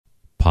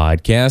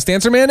Podcast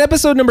Answer Man,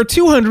 episode number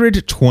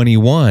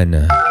 221.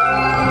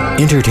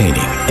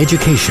 Entertaining,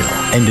 educational,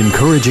 and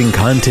encouraging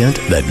content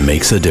that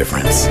makes a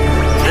difference.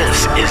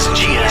 This is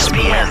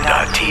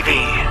GSPN.TV.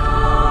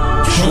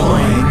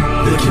 Join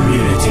the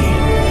community.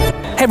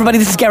 Hey everybody,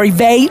 this is Gary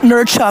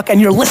Vaynerchuk,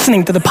 and you're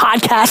listening to the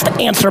Podcast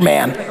Answer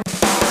Man.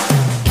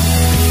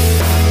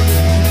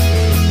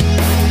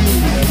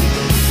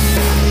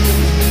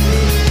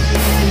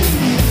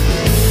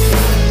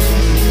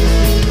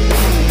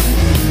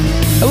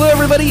 Hello,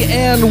 everybody,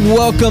 and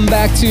welcome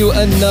back to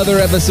another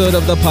episode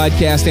of the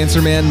Podcast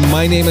Answer Man.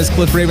 My name is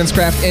Cliff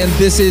Ravenscraft, and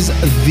this is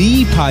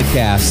the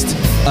podcast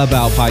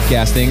about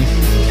podcasting,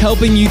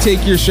 helping you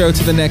take your show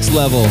to the next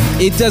level.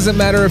 It doesn't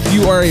matter if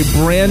you are a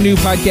brand new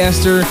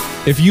podcaster,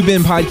 if you've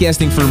been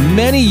podcasting for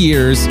many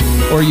years,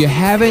 or you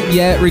haven't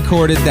yet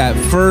recorded that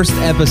first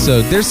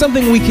episode. There's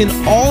something we can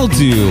all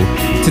do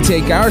to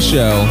take our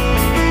show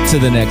to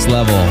the next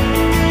level.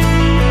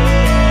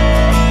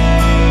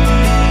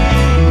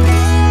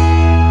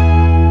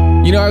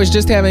 You know, I was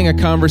just having a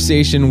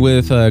conversation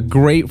with a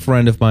great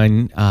friend of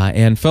mine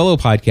and fellow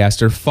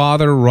podcaster,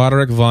 Father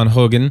Roderick Von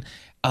Hogen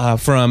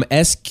from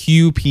SQPN.com.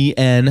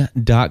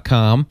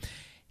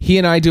 He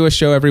and I do a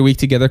show every week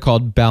together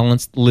called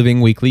Balanced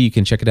Living Weekly. You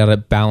can check it out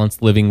at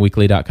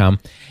balancedlivingweekly.com.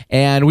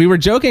 And we were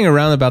joking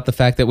around about the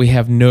fact that we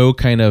have no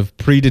kind of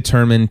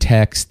predetermined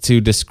text to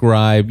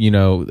describe, you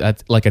know,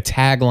 like a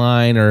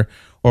tagline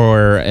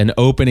or an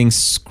opening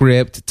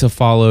script to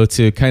follow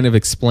to kind of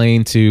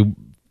explain to,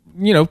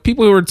 you know,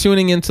 people who are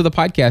tuning into the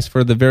podcast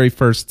for the very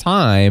first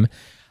time,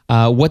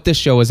 what this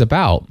show is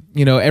about.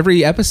 You know,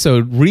 every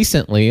episode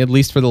recently, at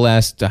least for the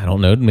last, I don't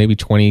know, maybe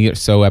 20 or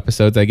so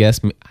episodes, I guess,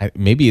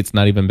 maybe it's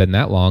not even been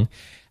that long.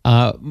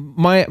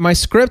 My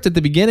script at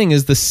the beginning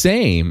is the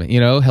same. You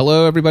know,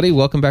 hello, everybody.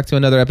 Welcome back to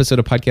another episode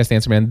of Podcast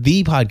Answer Man,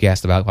 the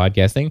podcast about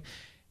podcasting.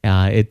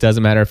 It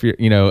doesn't matter if you're,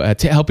 you know,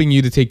 helping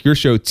you to take your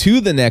show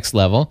to the next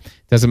level.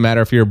 Doesn't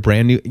matter if you're a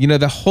brand new, you know,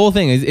 the whole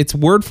thing is it's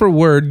word for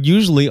word,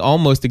 usually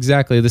almost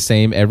exactly the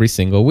same every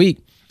single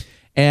week.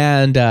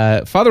 And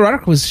Father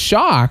Roderick was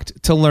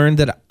shocked to learn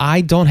that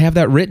I don't have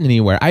that written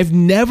anywhere. I've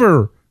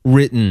never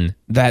written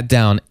that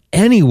down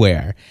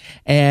anywhere.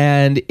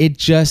 And it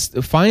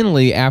just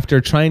finally, after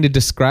trying to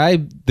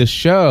describe the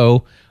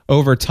show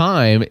over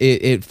time,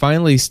 it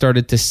finally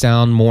started to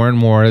sound more and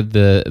more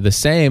the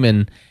same.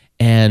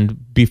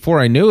 And before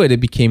I knew it,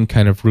 it became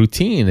kind of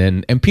routine.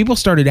 And people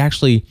started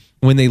actually,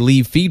 when they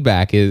leave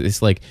feedback,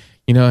 it's like,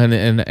 you know,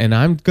 and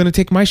I'm going to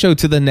take my show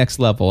to the next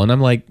level. And I'm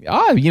like,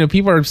 you know,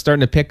 people are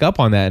starting to pick up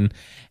on that.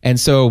 And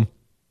so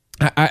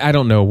I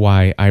don't know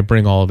why I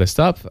bring all of this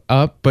stuff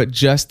up, but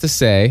just to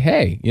say,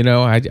 hey, you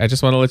know, I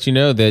just want to let you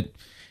know that,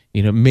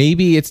 you know,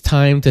 maybe it's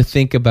time to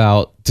think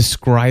about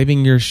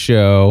describing your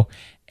show.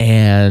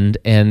 And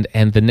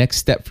the next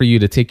step for you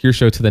to take your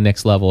show to the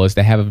next level is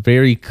to have a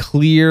very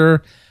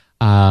clear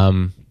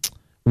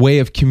way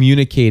of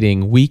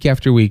communicating week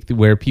after week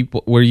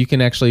where you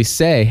can actually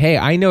say, hey,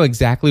 I know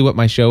exactly what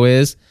my show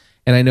is,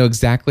 and I know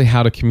exactly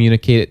how to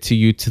communicate it to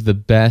you to the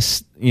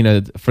best, you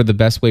know, for the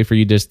best way for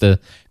you just to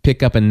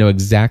pick up and know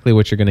exactly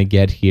what you're going to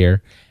get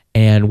here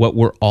and what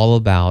we're all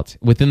about.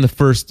 Within the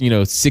first, you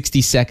know,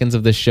 60 seconds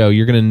of the show,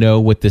 you're going to know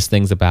what this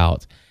thing's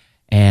about.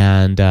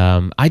 And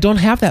I don't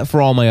have that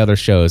for all my other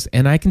shows.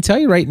 And I can tell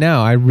you right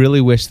now, I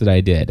really wish that I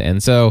did.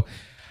 And so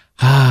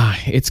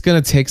it's going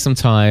to take some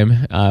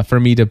time for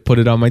me to put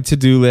it on my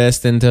to-do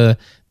list and to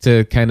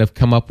kind of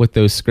come up with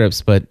those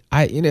scripts. But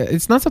you know,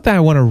 it's not something I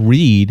want to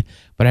read,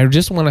 but I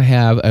just want to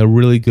have a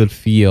really good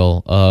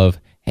feel of,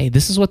 hey,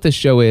 this is what this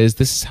show is.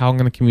 This is how I'm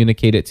going to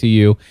communicate it to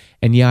you.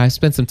 And yeah, I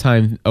spent some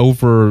time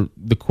over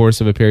the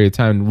course of a period of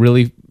time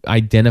really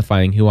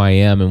identifying who I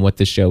am and what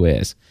this show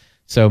is.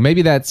 So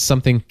maybe that's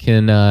something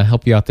can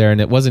help you out there. And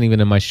it wasn't even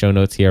in my show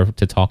notes here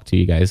to talk to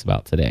you guys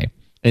about today.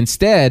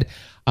 Instead,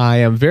 I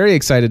am very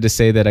excited to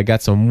say that I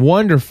got some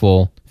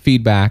wonderful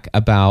feedback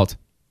about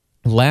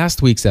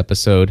last week's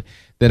episode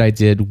that I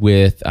did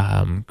with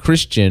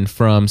Christian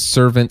from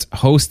Servant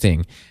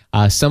Hosting.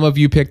 Some of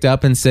you picked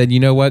up and said, you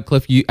know what,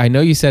 Cliff, I know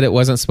you said it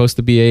wasn't supposed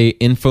to be a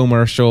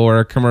infomercial or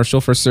a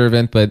commercial for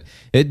Servant, but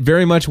it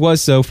very much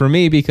was so for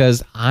me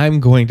because I'm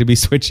going to be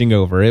switching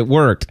over. It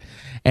worked.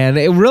 And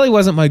it really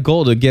wasn't my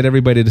goal to get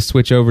everybody to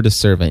switch over to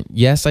Servant.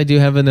 Yes, I do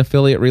have an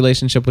affiliate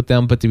relationship with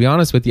them, but to be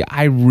honest with you,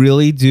 I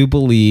really do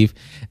believe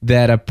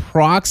that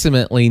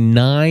approximately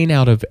 9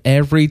 out of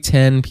every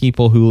 10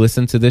 people who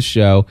listen to this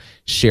show,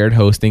 shared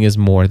hosting is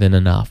more than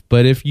enough.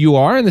 But if you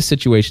are in the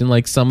situation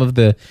like some of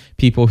the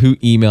people who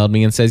emailed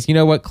me and says, you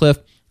know what, Cliff,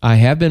 I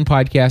have been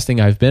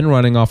podcasting, I've been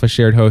running off of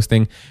shared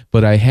hosting,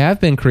 but I have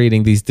been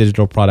creating these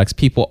digital products.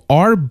 People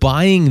are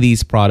buying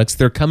these products.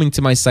 They're coming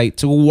to my site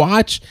to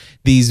watch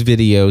these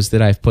videos that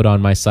I've put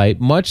on my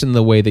site, much in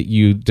the way that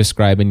you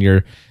describe in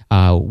your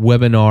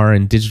webinar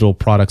and digital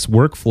products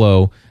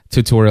workflow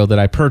tutorial that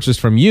I purchased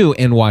from you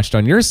and watched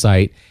on your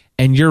site.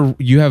 And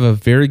you have a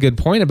very good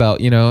point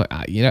about,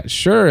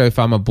 sure, if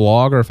I'm a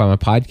blog or if I'm a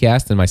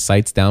podcast and my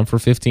site's down for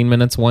 15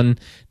 minutes one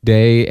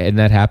day and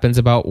that happens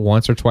about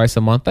once or twice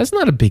a month, that's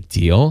not a big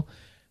deal.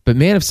 But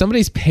man, if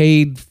somebody's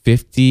paid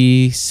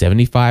 $50,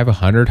 $75,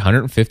 $100,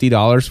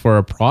 $150 for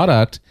a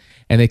product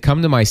and they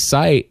come to my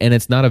site and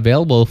it's not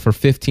available for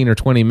 15 or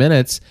 20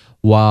 minutes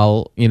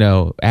while,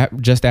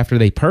 just after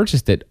they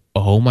purchased it,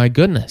 oh my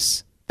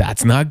goodness,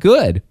 that's not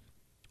good.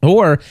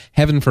 Or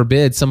heaven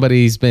forbid,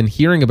 somebody's been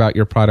hearing about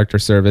your product or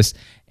service,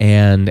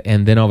 and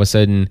then all of a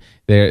sudden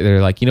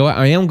they're like, you know what,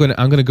 I'm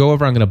gonna go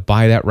over, I'm gonna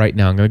buy that right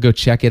now, I'm gonna go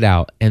check it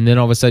out, and then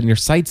all of a sudden your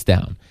site's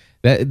down.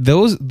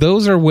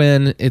 Those are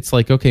when it's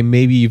like, okay,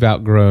 maybe you've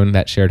outgrown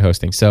that shared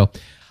hosting. So,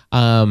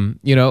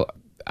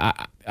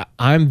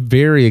 I'm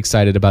very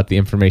excited about the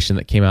information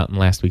that came out in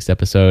last week's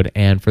episode.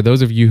 And for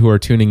those of you who are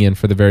tuning in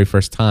for the very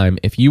first time,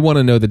 if you want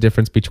to know the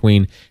difference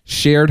between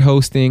shared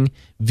hosting,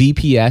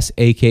 VPS,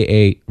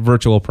 aka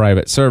virtual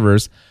private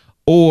servers,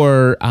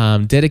 or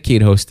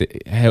dedicated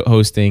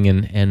hosting,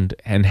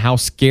 and how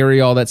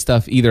scary all that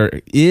stuff either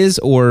is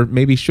or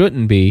maybe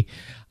shouldn't be,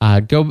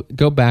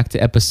 go back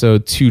to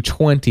episode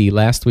 220,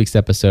 last week's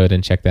episode,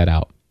 and check that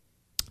out.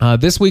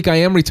 This week I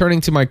am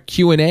returning to my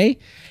Q&A,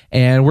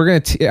 and we're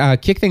going to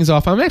kick things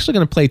off. I'm actually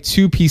going to play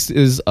two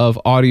pieces of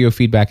audio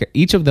feedback.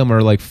 Each of them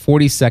are like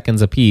 40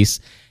 seconds a piece,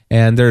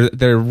 and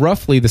they're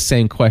roughly the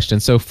same question.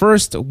 So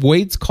first,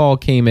 Wade's call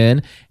came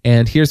in,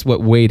 and here's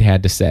what Wade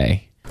had to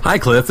say. Hi,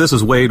 Cliff. This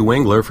is Wade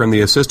Wingler from the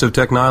Assistive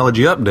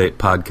Technology Update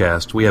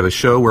podcast. We have a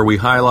show where we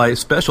highlight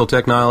special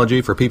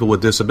technology for people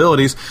with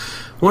disabilities.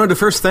 I wanted to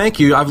first thank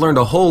you. I've learned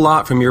a whole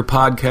lot from your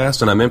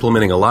podcast, and I'm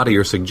implementing a lot of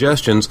your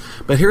suggestions.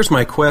 But here's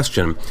my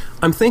question.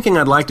 I'm thinking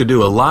I'd like to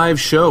do a live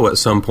show at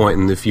some point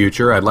in the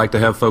future. I'd like to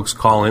have folks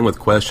call in with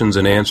questions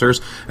and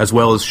answers, as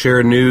well as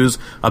share news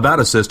about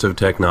assistive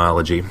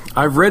technology.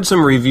 I've read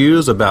some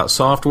reviews about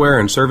software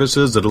and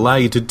services that allow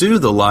you to do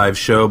the live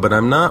show, but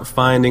I'm not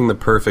finding the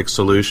perfect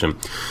solution.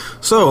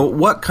 So,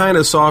 what kind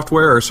of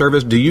software or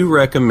service do you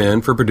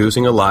recommend for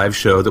producing a live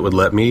show that would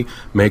let me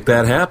make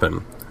that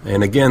happen?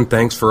 And again,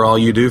 thanks for all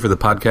you do for the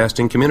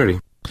podcasting community.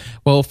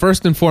 Well,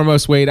 first and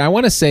foremost, Wade, I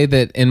want to say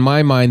that in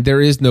my mind, there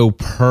is no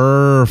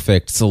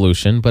perfect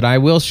solution, but I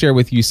will share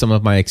with you some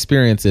of my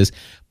experiences.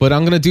 But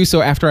I'm going to do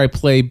so after I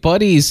play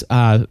Buddy's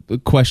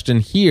question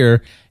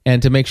here,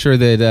 and to make sure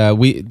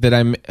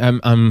that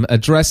I'm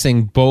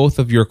addressing both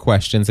of your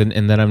questions,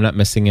 and that I'm not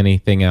missing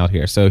anything out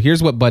here. So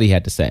here's what Buddy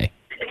had to say.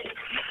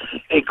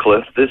 Hey,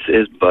 Cliff, this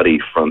is Buddy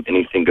from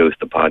Anything Goes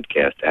the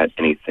Podcast at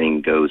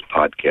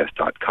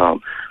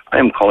anythinggoespodcast.com. I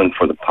am calling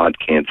for the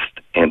Podcast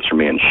Answer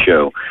Man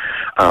show.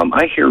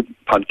 I hear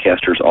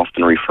podcasters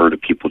often refer to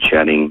people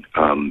chatting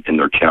in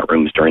their chat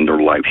rooms during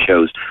their live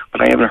shows,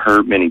 but I haven't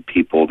heard many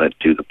people that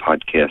do the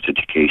podcast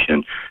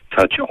education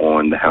touch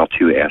on the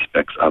how-to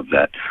aspects of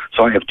that.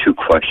 So I have two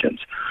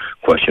questions.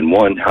 Question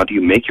one, how do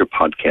you make your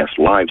podcast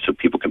live so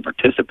people can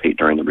participate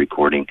during the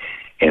recording?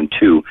 And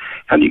two,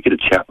 how do you get a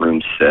chat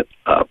room set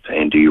up?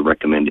 And do you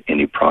recommend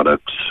any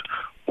products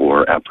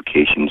or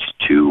applications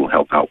to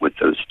help out with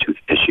those two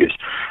issues?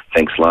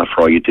 Thanks a lot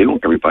for all you do.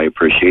 Everybody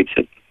appreciates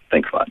it.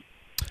 Thanks a lot.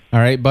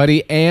 All right,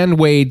 Buddy and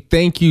Wade,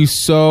 thank you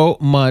so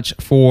much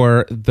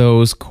for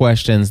those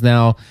questions.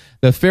 Now,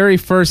 the very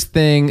first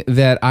thing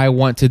that I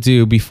want to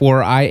do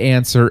before I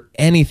answer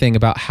anything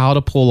about how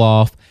to pull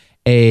off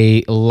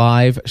a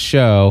live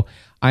show,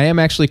 I am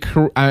actually,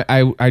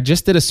 I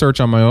just did a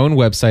search on my own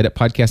website at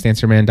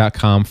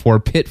podcastanswerman.com for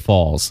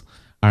pitfalls.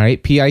 All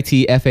right,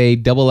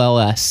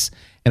 PITFALLS.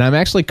 And I'm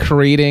actually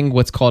creating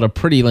what's called a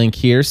pretty link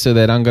here, so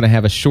that I'm going to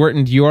have a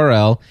shortened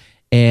URL,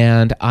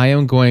 and I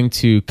am going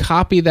to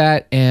copy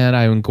that, and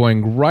I'm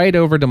going right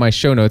over to my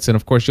show notes. And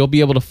of course, you'll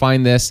be able to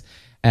find this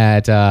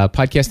at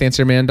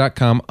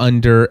podcastanswerman.com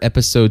under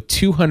episode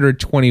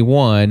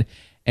 221.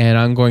 And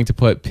I'm going to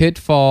put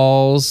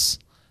pitfalls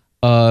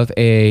of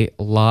the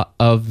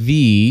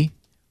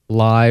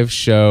live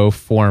show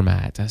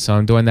format. So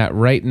I'm doing that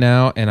right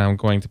now, and I'm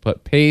going to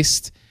put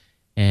paste.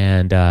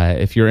 And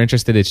if you're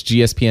interested, it's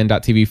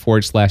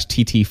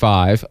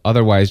gspn.tv/TT5.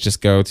 Otherwise,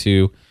 just go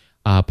to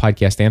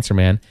Podcast Answer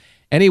Man.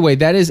 Anyway,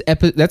 that's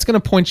going to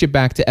point you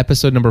back to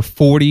episode number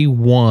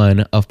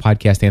 41 of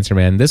Podcast Answer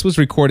Man. This was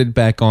recorded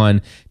back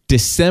on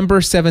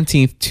December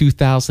 17th,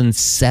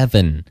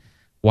 2007.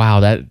 Wow,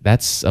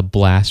 that's a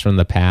blast from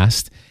the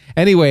past.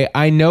 Anyway,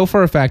 I know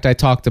for a fact I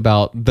talked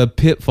about the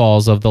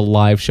pitfalls of the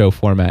live show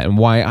format and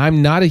why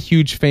I'm not a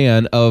huge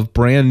fan of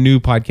brand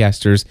new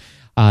podcasters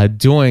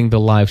doing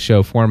the live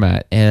show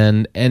format.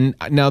 And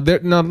now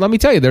let me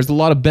tell you, there's a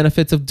lot of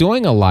benefits of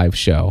doing a live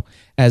show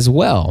as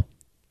well,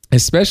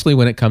 especially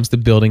when it comes to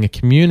building a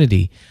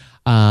community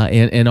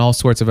and all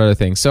sorts of other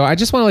things. So I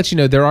just want to let you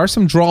know there are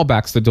some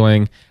drawbacks to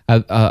doing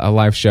a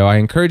live show. I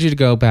encourage you to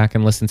go back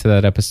and listen to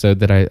that episode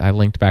that I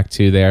linked back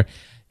to there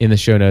in the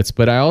show notes.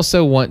 But I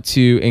also want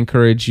to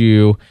encourage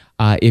you,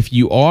 if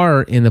you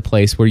are in the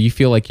place where you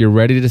feel like you're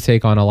ready to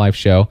take on a live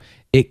show,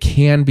 it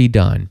can be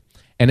done.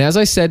 And as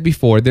I said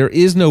before, there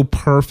is no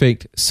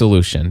perfect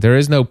solution. There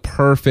is no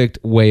perfect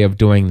way of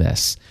doing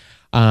this.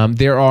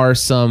 There are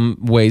some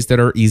ways that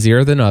are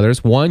easier than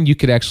others. One, you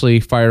could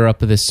actually fire up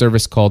this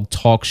service called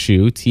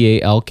TalkShoe,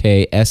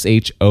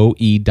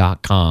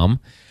 TalkShoe.com.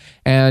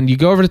 And you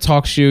go over to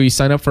TalkShoe, you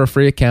sign up for a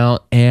free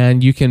account,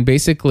 and you can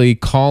basically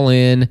call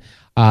in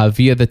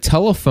via the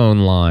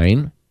telephone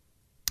line,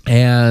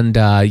 and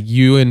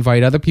you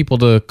invite other people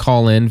to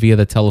call in via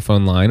the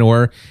telephone line,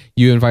 or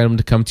you invite them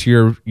to come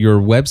to your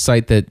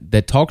website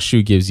that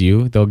TalkShoe gives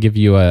you. They'll give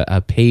you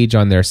a page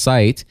on their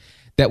site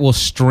that will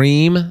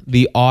stream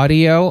the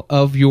audio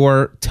of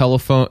your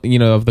telephone,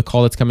 of the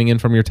call that's coming in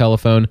from your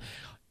telephone.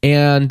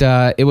 And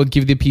it will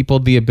give the people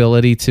the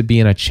ability to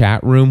be in a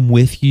chat room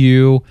with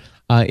you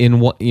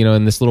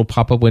in this little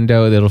pop-up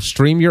window. That'll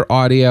stream your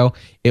audio.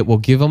 It will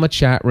give them a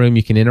chat room.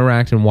 You can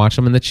interact and watch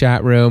them in the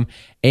chat room.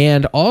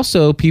 And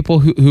also people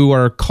who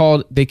are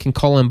called, they can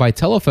call in by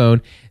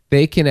telephone.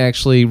 They can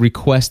actually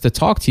request to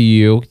talk to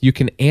you. You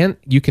can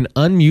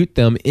unmute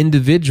them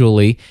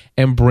individually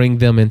and bring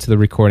them into the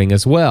recording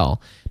as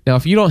well. Now,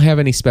 if you don't have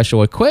any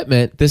special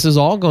equipment, this is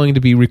all going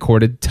to be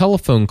recorded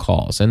telephone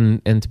calls.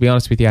 And to be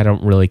honest with you, I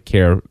don't really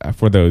care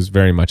for those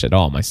very much at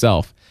all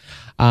myself.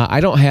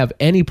 I don't have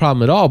any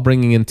problem at all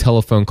bringing in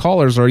telephone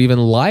callers or even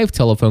live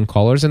telephone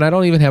callers, and I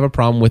don't even have a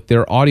problem with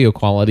their audio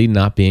quality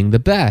not being the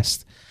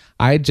best.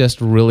 I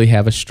just really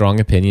have a strong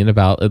opinion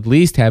about at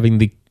least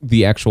having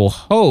the actual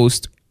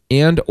host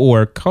and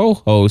or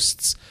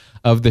co-hosts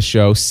of the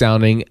show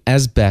sounding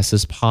as best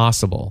as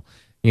possible.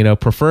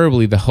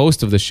 Preferably the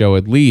host of the show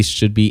at least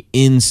should be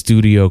in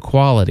studio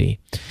quality.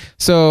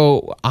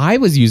 So I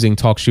was using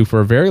TalkShoe for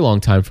a very long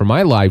time for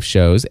my live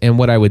shows, and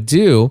what I would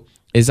do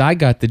is I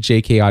got the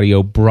JK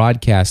Audio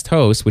broadcast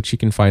host, which you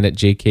can find at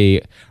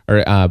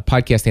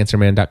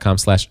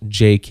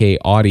podcastanswerman.com/JK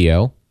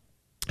Audio.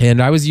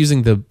 And I was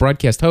using the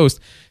broadcast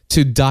host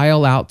to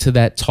dial out to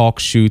that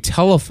TalkShoe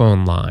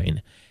telephone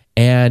line.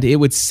 And it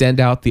would send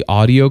out the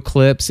audio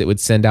clips. It would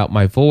send out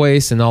my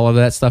voice and all of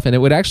that stuff. And it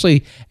would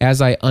actually, as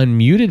I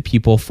unmuted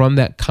people from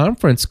that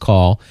conference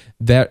call,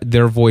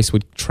 their voice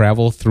would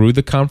travel through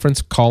the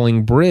conference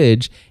calling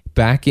bridge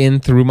back in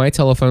through my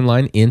telephone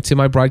line into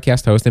my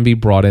broadcast host and be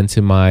brought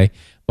into my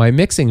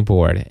mixing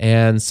board.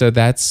 And so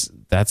that's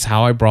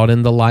how I brought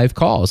in the live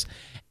calls.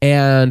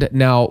 And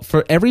now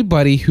for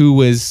everybody who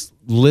was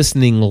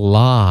listening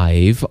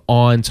live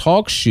on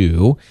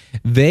TalkShoe,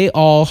 they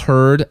all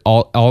heard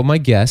all my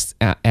guests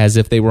as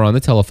if they were on the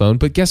telephone.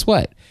 But guess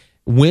what?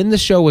 When the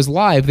show was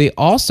live, they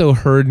also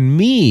heard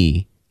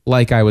me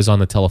like I was on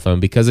the telephone,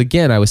 because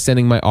again, I was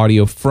sending my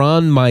audio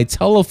from my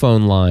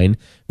telephone line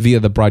via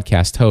the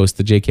broadcast host,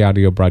 the JK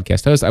Audio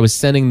broadcast host. I was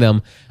sending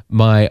them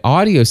my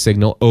audio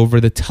signal over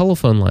the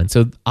telephone line.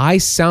 So I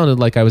sounded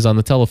like I was on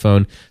the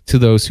telephone to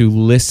those who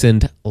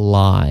listened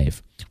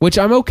live, which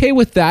I'm okay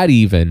with that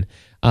even.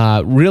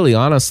 Really,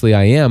 honestly,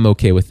 I am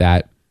okay with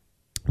that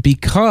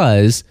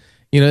because,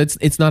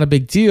 it's not a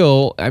big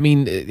deal. I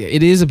mean,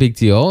 it is a big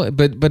deal,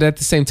 but at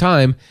the same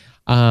time,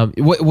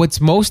 what's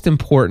most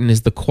important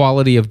is the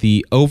quality of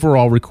the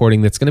overall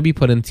recording that's going to be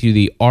put into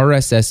the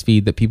RSS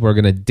feed that people are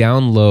going to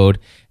download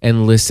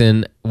and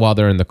listen while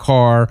they're in the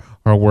car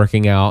or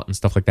working out and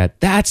stuff like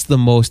that. That's the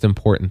most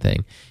important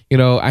thing.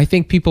 I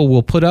think people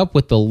will put up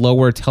with the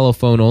lower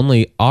telephone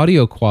only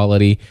audio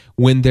quality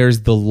when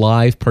there's the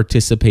live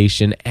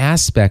participation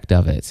aspect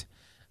of it.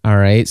 All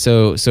right.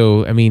 So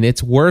I mean,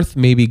 it's worth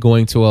maybe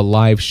going to a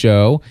live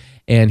show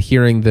and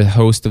hearing the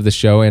host of the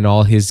show and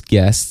all his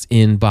guests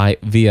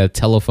via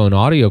telephone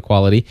audio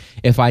quality.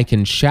 If I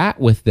can chat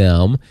with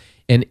them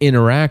and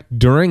interact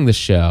during the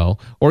show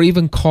or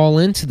even call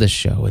into the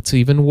show, it's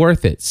even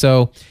worth it.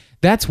 So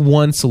that's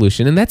one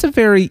solution, and that's a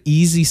very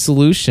easy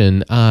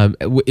solution.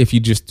 If you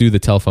just do the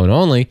telephone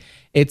only,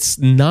 it's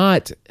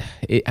not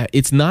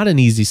an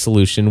easy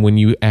solution when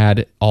you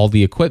add all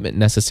the equipment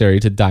necessary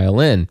to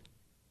dial in.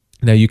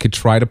 Now you could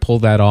try to pull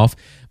that off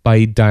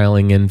by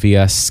dialing in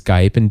via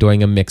Skype and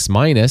doing a mix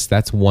minus.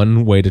 That's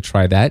one way to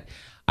try that.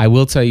 I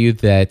will tell you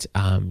that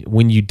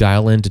when you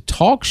dial into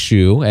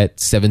TalkShoe at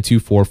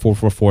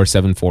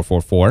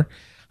 724-444-7444,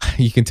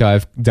 you can tell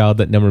I've dialed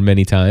that number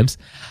many times.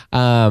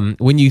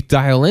 When you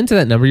dial into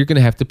that number, you're going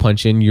to have to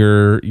punch in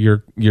your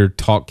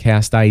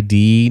TalkCast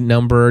ID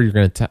number. You're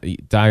going to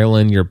dial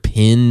in your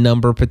PIN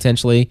number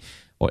potentially,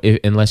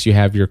 unless you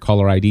have your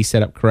caller ID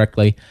set up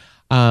correctly.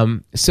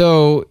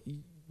 So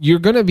you're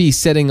going to be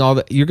setting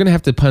you're going to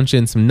have to punch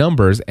in some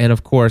numbers. And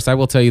of course, I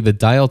will tell you the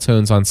dial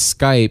tones on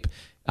Skype,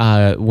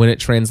 when it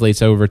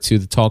translates over to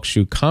the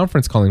TalkShoe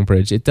conference calling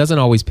bridge, it doesn't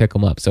always pick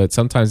them up. So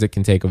sometimes it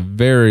can take a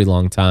very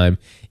long time,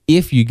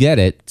 if you get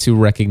it, to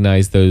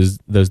recognize those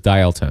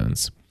dial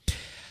tones.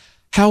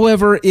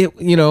 However,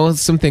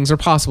 some things are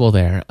possible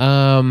there.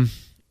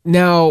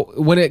 Now,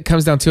 when it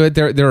comes down to it,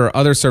 there are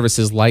other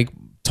services like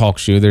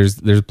TalkShoe.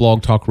 There's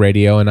Blog Talk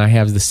Radio, and I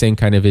have the same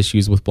kind of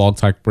issues with Blog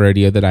Talk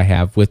Radio that I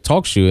have with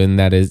TalkShoe, and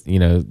that is,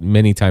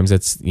 many times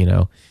it's,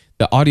 the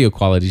audio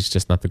quality is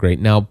just not the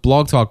great. Now,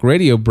 Blog Talk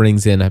Radio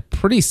brings in a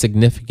pretty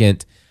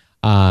significant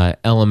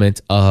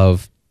element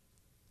of,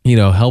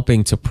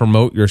 helping to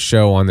promote your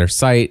show on their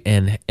site,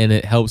 and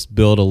it helps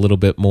build a little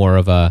bit more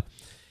of a,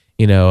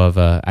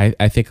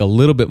 I think a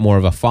little bit more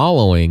of a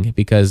following,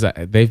 because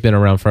they've been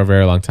around for a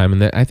very long time,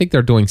 and I think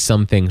they're doing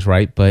some things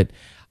right, but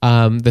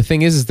The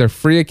thing is their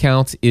free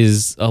account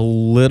is a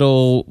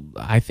little,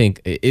 I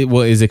think,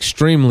 is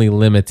extremely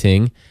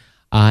limiting.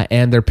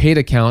 And their paid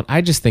account,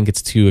 I just think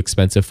it's too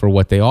expensive for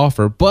what they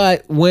offer.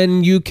 But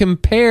when you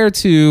compare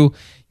to,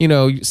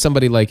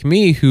 somebody like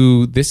me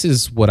who this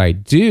is what I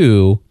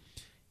do,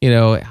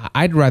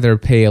 I'd rather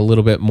pay a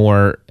little bit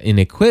more in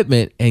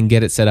equipment and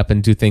get it set up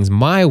and do things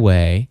my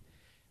way.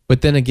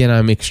 But then again,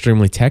 I'm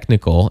extremely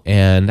technical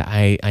and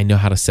I know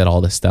how to set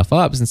all this stuff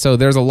up. And so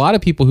there's a lot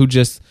of people who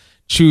just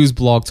choose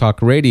Blog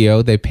Talk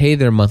Radio. They pay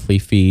their monthly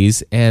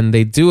fees and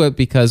they do it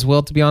because,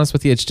 well, to be honest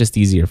with you, it's just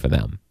easier for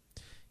them.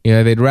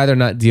 They'd rather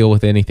not deal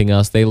with anything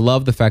else. They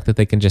love the fact that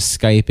they can just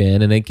Skype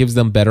in and it gives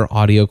them better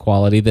audio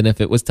quality than if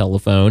it was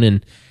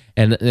telephone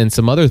and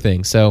some other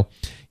things. So,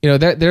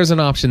 there's an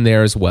option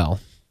there as well.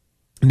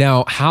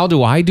 Now, how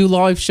do I do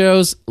live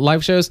shows?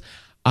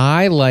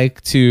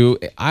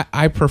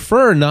 I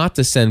prefer not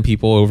to send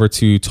people over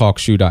to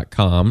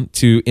TalkShoe.com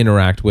to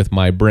interact with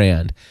my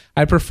brand.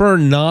 I prefer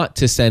not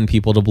to send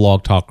people to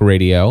Blog Talk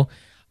Radio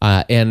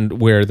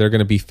and where they're going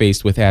to be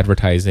faced with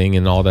advertising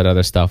and all that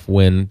other stuff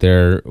when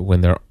they're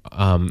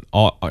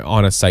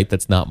on a site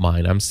that's not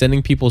mine. I'm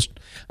sending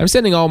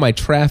all my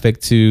traffic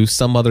to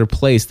some other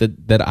place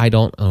that I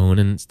don't own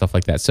and stuff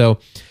like that. So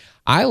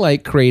I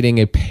like creating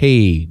a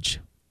page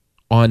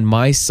on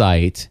my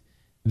site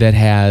that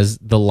has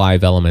the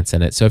live elements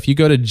in it. So if you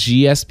go to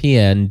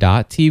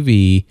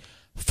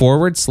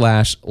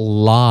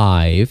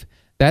gspn.tv/live,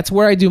 that's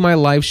where I do my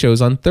live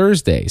shows on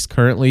Thursdays,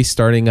 currently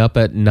starting up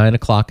at 9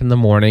 o'clock in the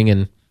morning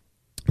and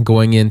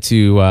going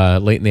into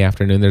late in the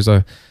afternoon. There's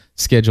a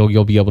schedule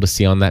you'll be able to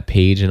see on that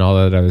page and all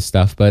that other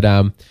stuff. But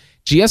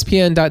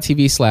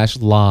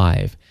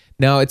gspn.tv/live.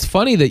 Now, it's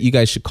funny that you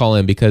guys should call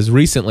in because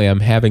recently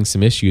I'm having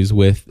some issues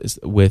with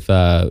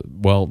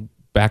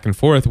back and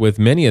forth with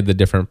many of the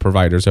different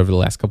providers over the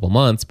last couple of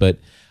months. But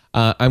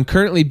I'm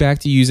currently back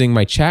to using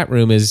my chat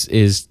room is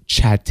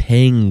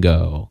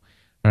Chatango.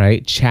 All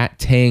right,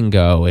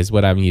 Chatango is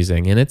what I'm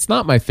using, and it's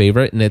not my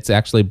favorite, and it's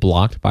actually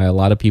blocked by a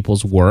lot of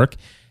people's work,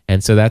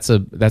 and so that's a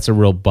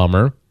real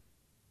bummer.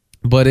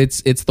 But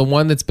it's the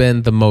one that's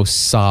been the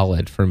most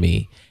solid for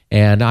me,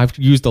 and I've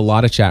used a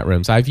lot of chat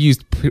rooms. I've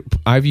used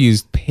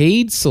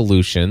paid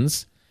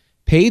solutions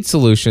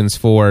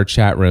for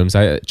chat rooms.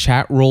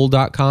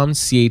 Chatroll.com,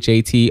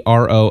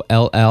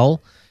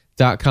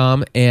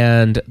 CHATROLL.com,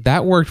 and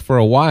that worked for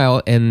a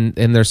while. And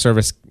their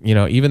service,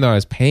 even though I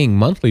was paying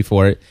monthly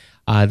for it,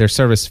 their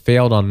service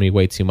failed on me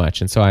way too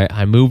much, and so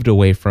I moved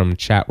away from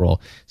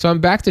Chatroll. So I'm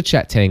back to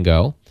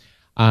Chatango,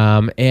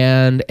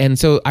 and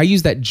so I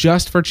use that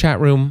just for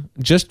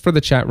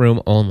the chat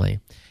room only.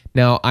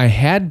 Now, I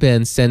had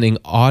been sending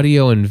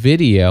audio and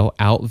video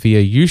out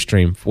via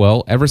Ustream,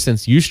 ever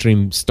since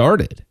Ustream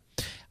started.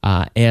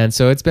 And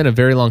so it's been a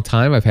very long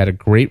time. I've had a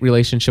great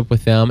relationship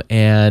with them,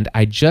 and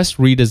I just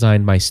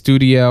redesigned my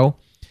studio,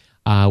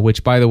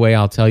 which, by the way,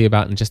 I'll tell you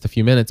about in just a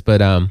few minutes.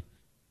 But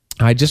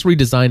I just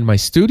redesigned my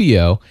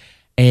studio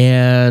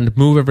and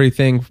move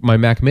everything, my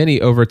Mac Mini,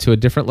 over to a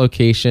different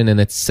location,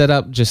 and it's set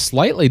up just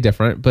slightly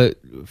different, but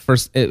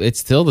first it's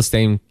still the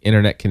same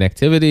internet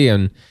connectivity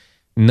and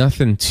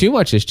nothing too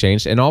much has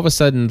changed. And all of a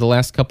sudden,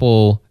 last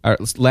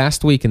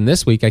week and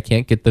this week, I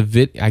can't get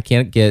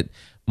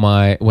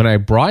when I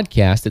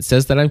broadcast, it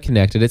says that I'm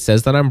connected, it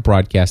says that I'm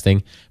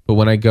broadcasting, but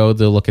when I go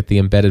to look at the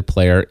embedded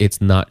player, it's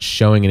not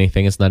showing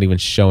anything. It's not even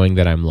showing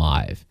that I'm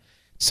live.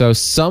 So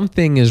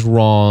something is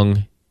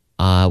wrong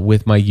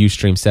with my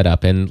Ustream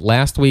setup. And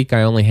last week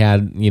I only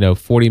had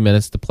 40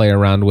 minutes to play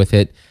around with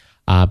it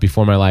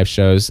before my live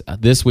shows.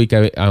 This week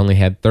I only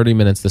had 30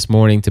 minutes this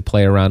morning to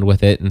play around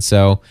with it. And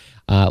so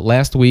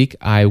last week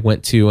I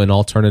went to an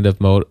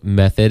alternative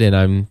method, and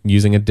I'm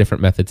using a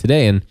different method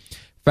today. And in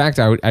fact,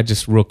 I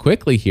just real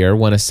quickly here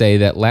want to say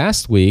that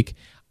last week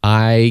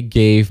I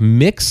gave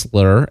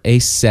Mixlr a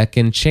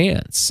second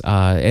chance,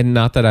 and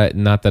not that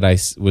I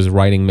was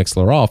writing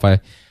Mixlr off.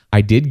 I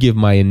did give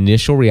my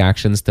initial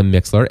reactions to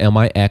Mixlr,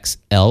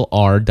 mixlr.com,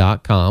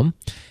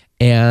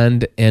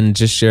 and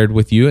just shared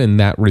with you in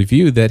that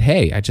review that,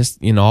 hey, I just,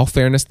 in all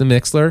fairness to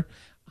Mixlr,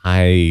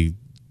 I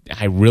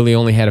really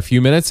only had a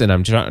few minutes, and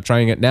I'm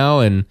trying it now,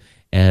 and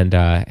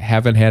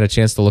haven't had a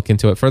chance to look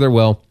into it further.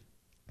 Well,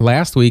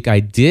 last week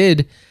I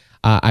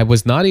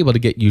was not able to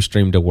get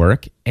Ustream to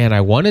work, and I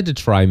wanted to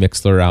try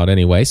Mixlr out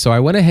anyway, so I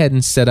went ahead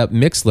and set up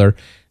Mixlr,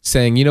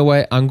 saying, you know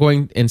what, I'm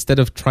going, instead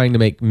of trying to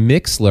make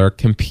Mixlr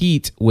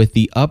compete with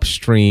the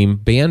upstream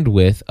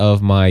bandwidth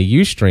of my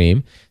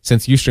Ustream,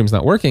 since Ustream's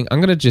not working,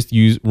 I'm going to just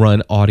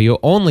run audio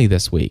only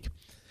this week.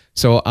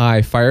 So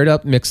I fired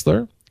up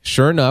Mixlr.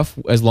 Sure enough,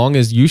 as long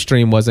as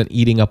Ustream wasn't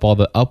eating up all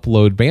the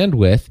upload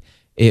bandwidth,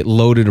 it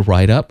loaded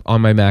right up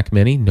on my Mac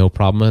Mini, no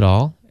problem at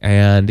all.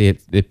 And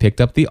it picked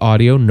up the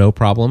audio, no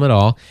problem at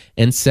all,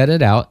 and set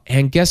it out.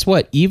 And guess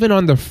what? Even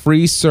on the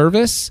free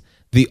service,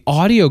 the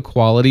audio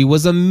quality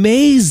was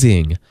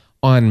amazing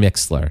on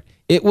Mixlr.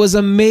 It was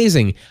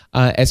amazing.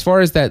 As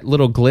far as that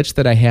little glitch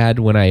that I had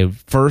when I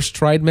first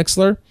tried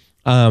Mixlr,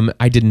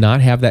 I did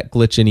not have that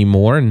glitch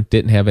anymore and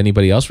didn't have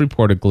anybody else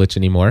report a glitch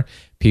anymore.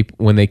 People,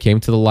 when they came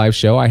to the live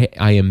show, I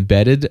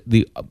embedded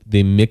the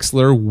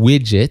Mixlr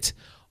widget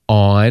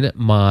on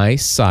my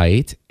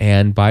site,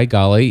 and by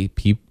golly,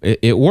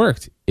 it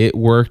worked. It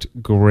worked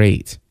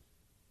great.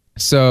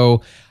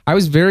 So I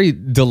was very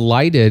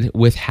delighted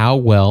with how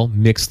well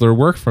Mixlr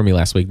worked for me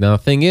last week. Now,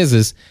 the thing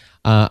is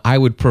I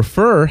would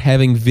prefer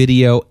having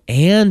video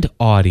and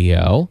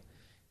audio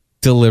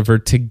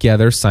delivered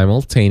together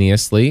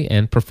simultaneously,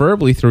 and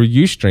preferably through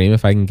Ustream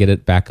if I can get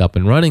it back up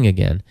and running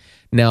again.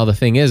 Now, the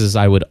thing is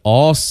I would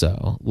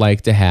also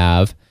like to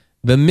have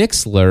the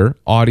Mixlr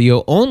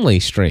audio only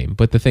stream,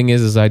 but the thing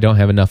is I don't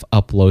have enough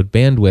upload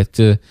bandwidth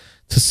to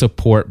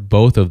support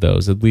both of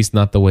those, at least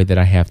not the way that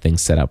I have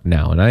things set up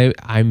now. And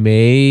I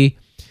may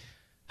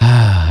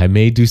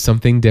do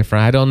something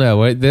different. I don't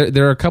know.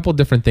 There are a couple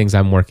different things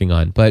I'm working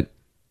on, but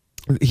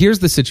here's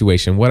the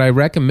situation. What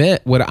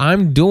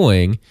I'm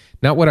doing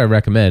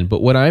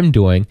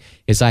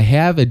is I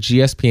have a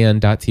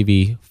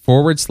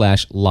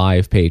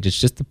gspn.tv/live page. It's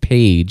just a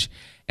page,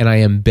 and I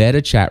embed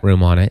a chat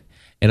room on it,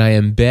 and I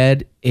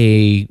embed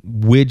a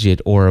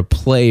widget or a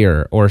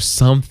player or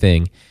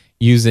something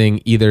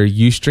using either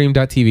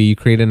ustream.tv. You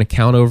create an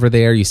account over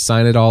there, you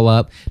sign it all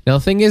up. Now,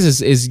 the thing is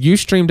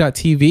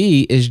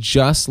ustream.tv is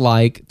just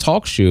like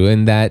TalkShoe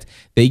in that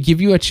they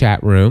give you a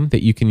chat room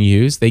that you can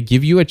use. They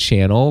give you a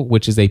channel,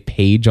 which is a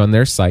page on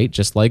their site,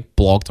 just like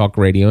Blog Talk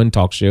Radio and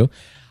TalkShoe.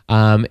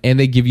 And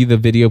they give you the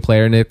video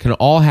player, and it can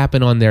all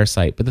happen on their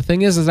site. But the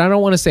thing is I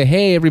don't want to say,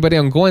 hey, everybody,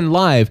 I'm going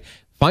live.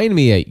 Find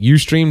me at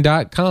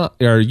ustream.com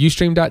or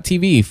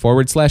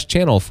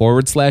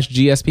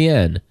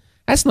ustream.tv/channel/GSPN.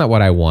 That's not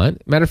what I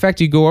want. Matter of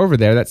fact, you go over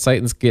there, that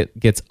site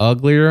gets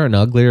uglier and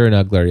uglier and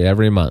uglier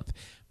every month.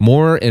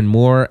 More and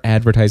more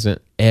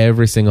advertisement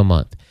every single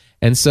month.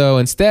 And so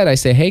instead I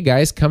say, hey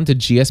guys, come to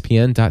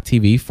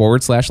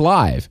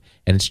gspn.tv/live.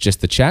 And it's just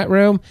the chat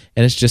room,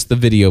 and it's just the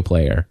video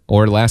player.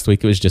 Or last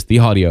week it was just the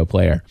audio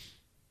player.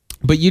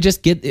 But you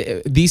just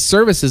get, these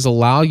services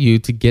allow you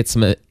to get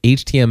some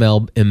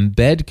HTML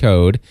embed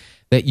code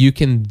that you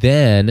can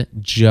then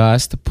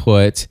just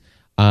put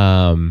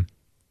on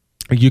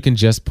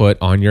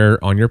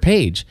your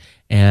page,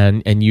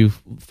 and you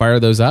fire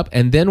those up.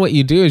 And then what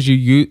you do is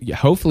you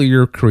hopefully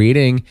you're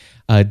creating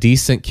a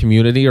decent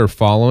community or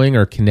following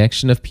or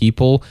connection of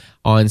people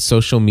on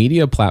social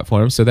media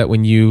platforms, so that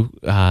when you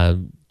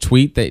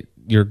tweet that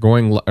you're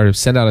going, or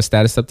send out a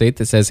status update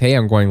that says, hey,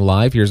 I'm going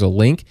live, here's a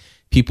link,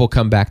 people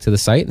come back to the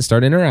site and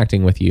start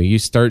interacting with you. You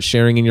start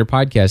sharing in your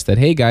podcast that,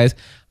 hey guys,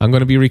 I'm going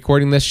to be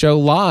recording this show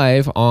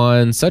live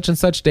on such and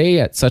such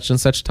day at such and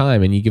such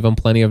time, and you give them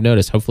plenty of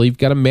notice. Hopefully you've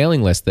got a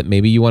mailing list that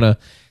maybe you want to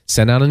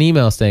send out an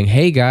email saying,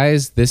 hey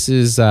guys, this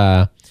is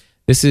what's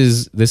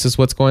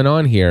going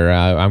on here.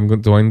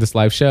 I'm doing this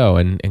live show,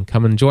 and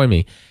come and join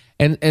me.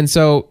 And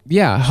so,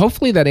 yeah,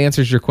 hopefully that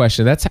answers your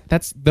question.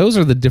 Those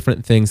are the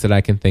different things that I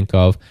can think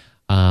of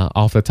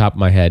off the top of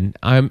my head.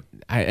 I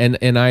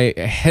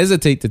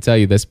hesitate to tell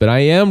you this, but I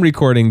am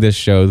recording this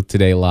show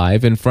today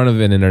live in front of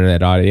an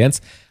internet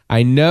audience.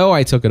 I know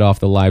I took it off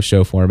the live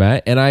show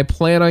format, and I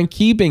plan on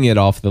keeping it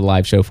off the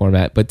live show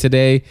format, but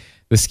today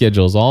the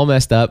schedule's all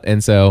messed up,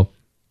 and so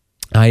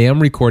I am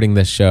recording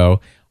this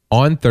show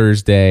on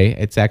Thursday.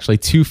 It's actually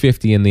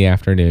 2:50 in the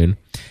afternoon.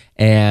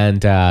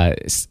 And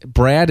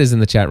Brad is in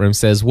the chat room,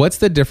 says, what's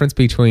the difference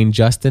between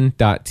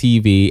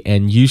Justin.tv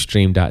and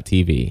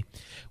Ustream.tv?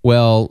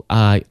 Well,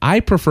 I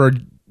prefer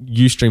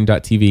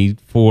Ustream.tv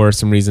for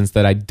some reasons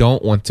that I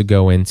don't want to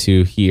go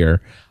into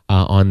here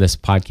on this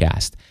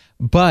podcast.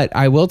 But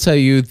I will tell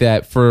you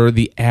that for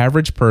the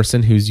average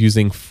person who's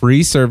using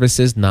free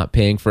services, not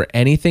paying for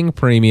anything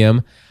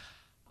premium,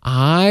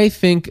 I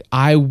think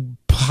I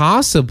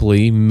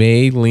possibly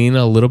may lean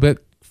a little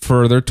bit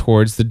further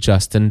towards the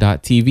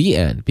Justin.tv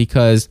end,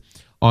 because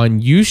on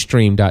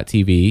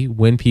Ustream.tv,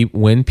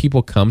 when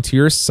people come to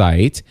your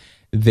site,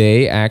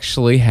 they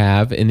actually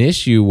have an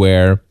issue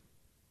where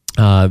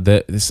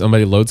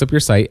somebody loads up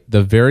your site.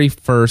 The very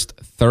first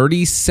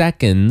 30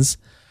 seconds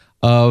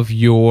of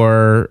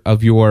a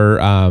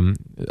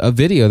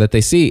video that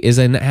they see is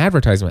an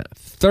advertisement.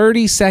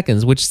 30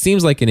 seconds, which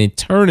seems like an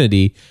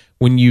eternity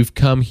when you've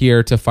come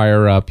here to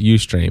fire up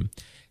Ustream.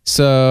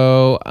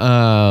 So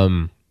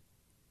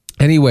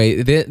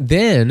anyway,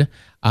 then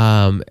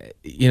I'm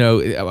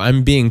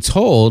being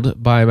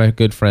told by my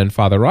good friend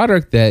Father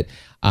Roderick that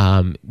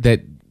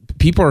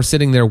people are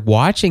sitting there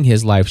watching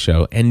his live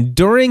show, and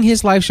during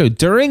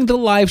the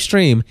live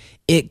stream,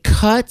 it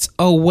cuts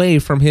away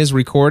from his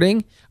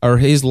recording or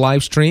his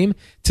live stream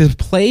to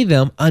play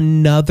them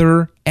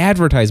another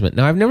advertisement.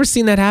 Now, I've never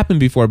seen that happen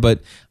before,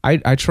 but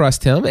I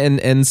trust him,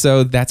 and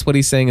so that's what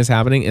he's saying is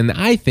happening, and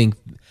I think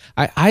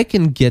I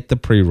can get the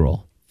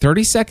pre-roll.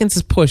 30 seconds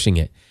is pushing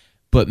it.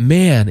 But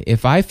man,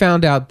 if I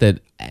found out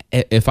there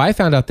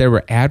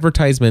were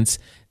advertisements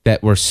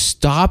that were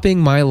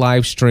stopping my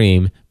live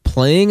stream,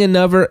 playing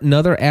another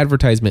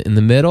advertisement in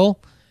the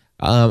middle,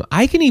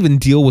 I can even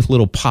deal with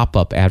little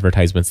pop-up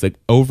advertisements that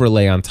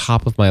overlay on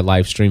top of my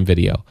live stream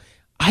video.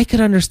 I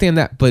could understand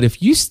that. But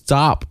if you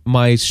stop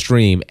my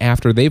stream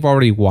after they've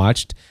already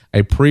watched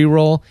a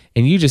pre-roll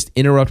and you just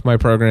interrupt my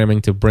programming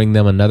to bring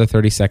them another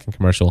 30-second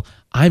commercial,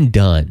 I'm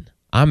done.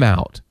 I'm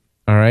out.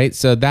 All right.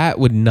 So that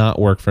would not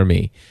work for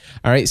me.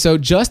 All right. So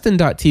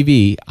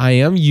Justin.tv, I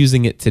am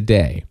using it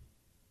today.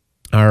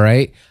 All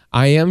right.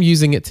 I am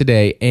using it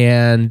today,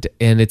 and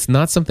it's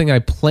not something I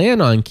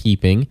plan on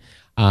keeping.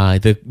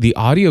 The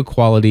audio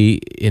quality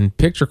in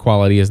picture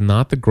quality is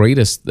not the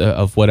greatest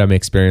of what I'm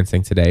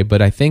experiencing today, but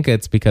I think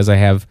it's because I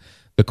have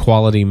the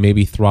quality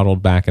maybe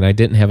throttled back and I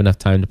didn't have enough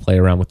time to play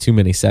around with too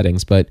many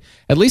settings. But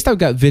at least I've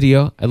got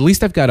video, at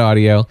least I've got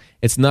audio.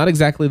 It's not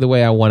exactly the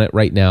way I want it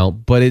right now,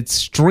 but it's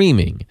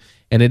streaming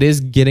and it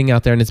is getting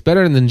out there, and it's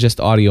better than just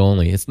audio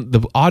only. It's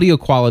the audio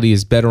quality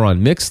is better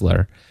on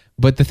Mixlr,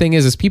 but the thing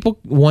is people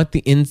want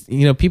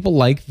people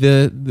like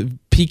the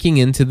peeking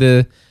into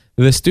the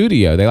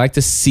studio. They like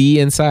to see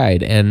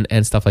inside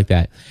and stuff like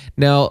that.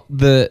 Now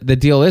the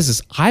deal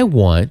is I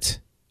want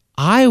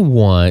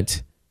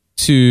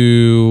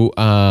to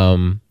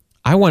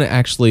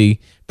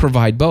actually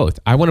provide both.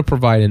 I want to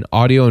provide an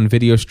audio and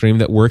video stream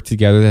that work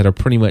together, that are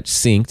pretty much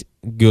synced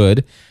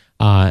good,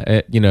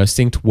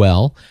 synced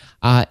well.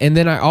 And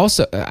then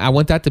I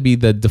want that to be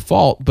the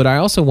default, but I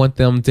also want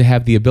them to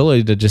have the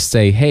ability to just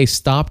say, hey,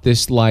 stop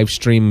this live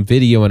stream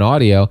video and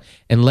audio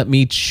and let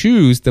me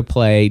choose to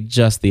play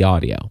just the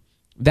audio.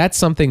 That's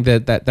something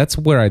that's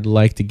where I'd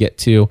like to get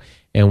to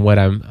and what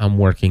I'm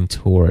working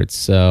towards.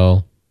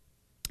 So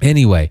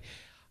anyway,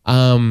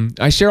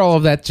 I share all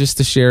of that just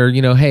to share,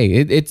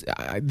 hey,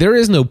 there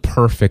is no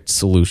perfect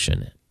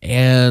solution.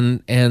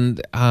 And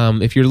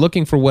if you're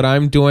looking for what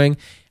I'm doing,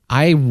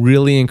 I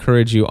really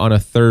encourage you on a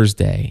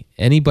Thursday,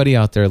 anybody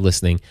out there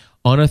listening,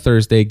 on a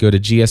Thursday, go to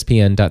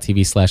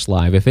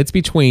gspn.tv/live. If it's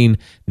between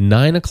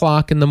 9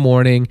 o'clock in the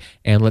morning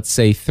and let's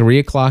say 3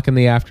 o'clock in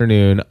the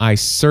afternoon, I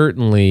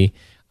certainly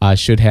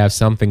should have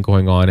something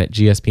going on at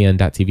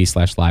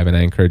gspn.tv/live, and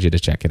I encourage you to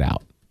check it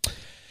out.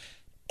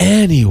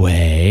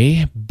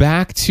 Anyway,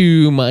 back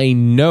to my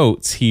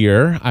notes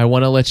here. I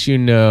want to let you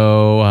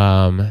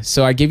know,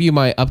 so I give you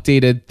my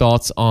updated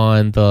thoughts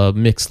on the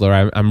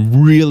Mixlr.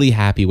 I'm really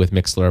happy with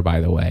Mixlr,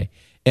 by the way.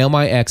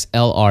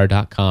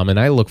 mixlr.com, and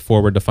I look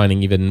forward to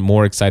finding even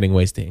more exciting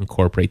ways to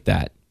incorporate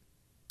that.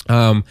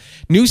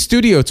 New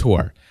studio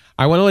tour.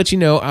 I want to let you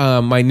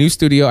know my new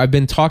studio. I've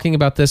been talking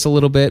about this a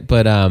little bit,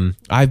 but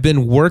I've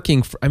been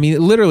working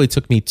it literally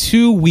took me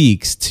 2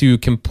 weeks to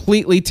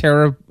completely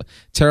tear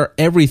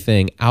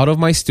everything out of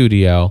my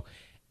studio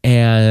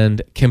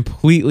and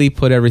completely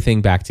put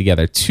everything back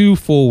together. 2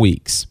 full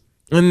weeks.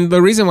 And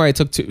the reason why it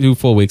took 2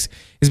 full weeks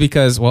is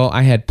because, well,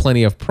 I had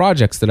plenty of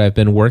projects that I've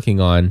been working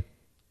on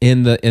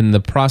in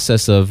the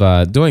process of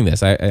doing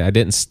this. I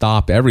didn't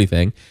stop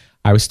everything.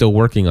 I was still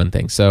working on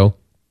things. So,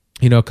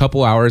 a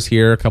couple hours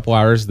here, a couple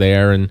hours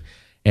there, and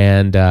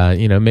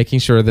making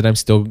sure that I'm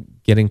still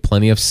getting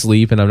plenty of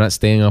sleep and I'm not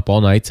staying up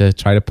all night to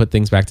try to put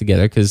things back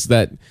together, because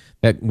that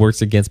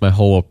works against my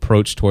whole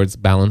approach towards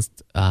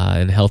balanced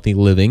and healthy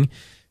living.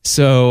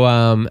 So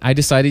I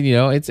decided,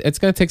 it's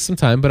going to take some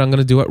time, but I'm going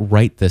to do it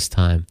right this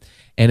time.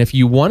 And if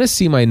you want to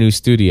see my new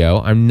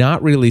studio, I'm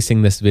not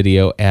releasing this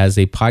video as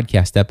a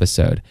podcast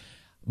episode.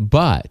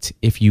 But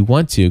if you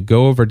want to,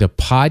 go over to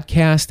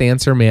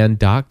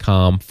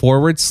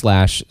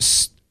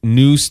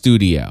podcastanswerman.com/new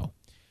studio.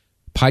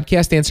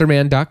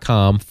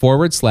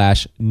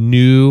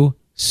 podcastanswerman.com/new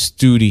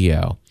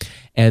studio.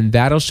 And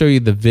that'll show you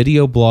the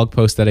video blog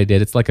post that I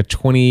did. It's like a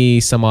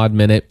 20 some odd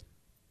minute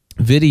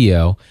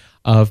video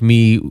of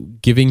me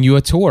giving you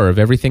a tour of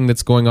everything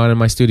that's going on in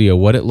my studio,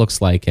 what it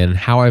looks like, and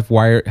how I've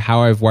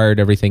wired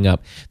everything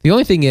up. The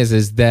only thing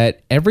is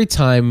that every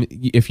time,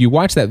 if you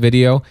watch that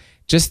video,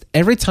 just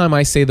every time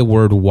I say the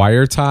word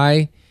wire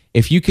tie,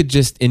 if you could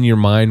just in your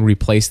mind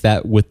replace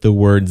that with the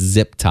word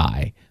zip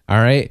tie. All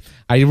right.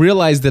 I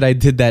realized that I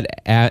did that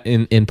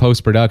in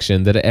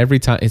post-production, that every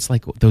time it's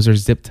like, those are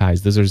zip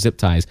ties. Those are zip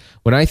ties.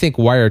 When I think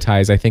wire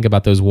ties, I think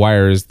about those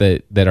wires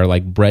that are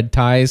like bread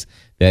ties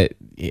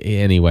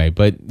anyway,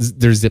 but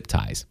they're zip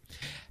ties.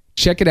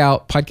 Check it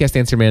out.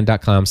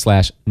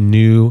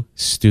 podcastanswerman.com/new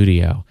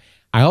studio.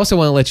 I also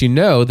want to let you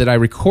know that I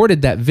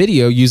recorded that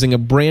video using a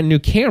brand new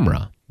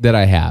camera that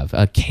I have,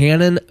 a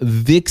Canon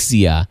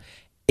Vixia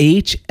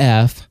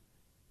HF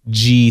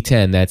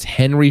G10. That's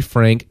Henry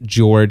Frank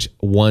George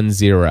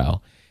 10.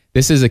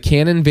 This is a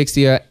Canon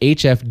Vixia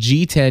HF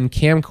G10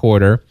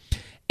 camcorder,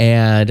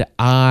 and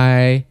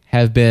I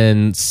have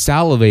been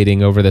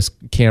salivating over this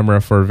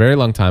camera for a very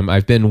long time.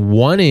 I've been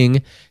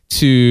wanting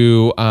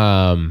to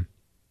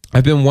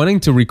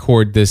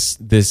record this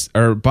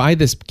or buy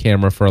this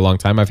camera for a long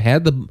time. I've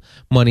had the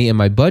money in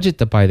my budget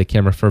to buy the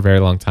camera for a very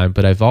long time,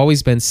 but I've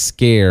always been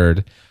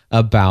scared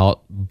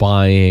about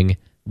buying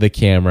the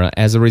camera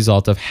as a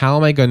result of how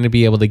am I going to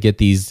be able to get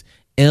these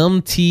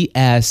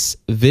MTS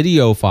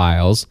video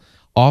files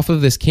off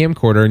of this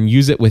camcorder and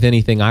use it with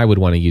anything I would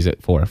want to use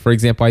it for. For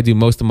example, I do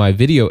most of my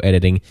video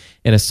editing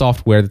in a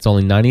software that's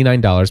only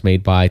 $99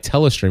 made by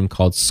Telestream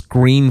called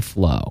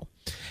ScreenFlow.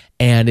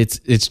 And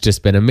it's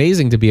just been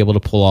amazing to be able to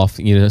pull off,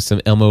 some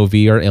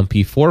MOV or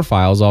MP4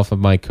 files off of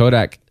my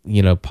Kodak,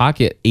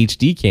 Pocket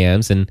HD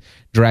cams and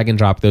drag and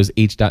drop those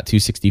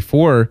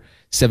H.264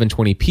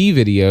 720p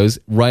videos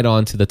right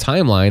onto the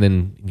timeline,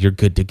 and you're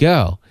good to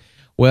go.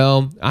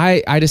 Well,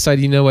 I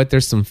decided,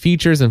 there's some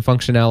features and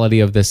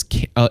functionality of this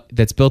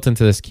that's built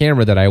into this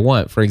camera that I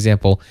want. For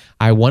example,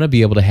 I want to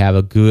be able to have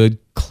a good,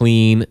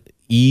 clean,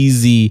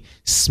 easy,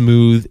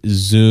 smooth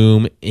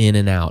zoom in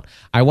and out.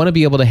 I want to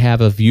be able to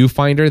have a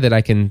viewfinder that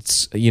I can,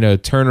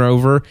 turn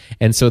over,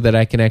 and so that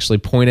I can actually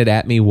point it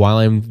at me while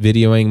I'm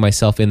videoing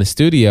myself in the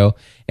studio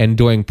and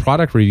doing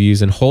product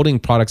reviews and holding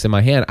products in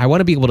my hand. I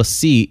want to be able to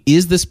see,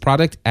 is this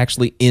product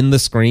actually in the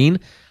screen?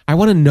 I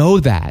want to know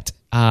that,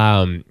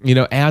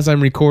 as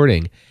I'm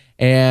recording.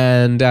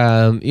 And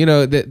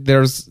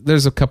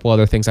there's a couple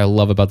other things I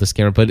love about this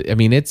camera, but I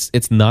mean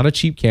it's not a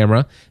cheap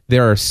camera.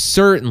 There are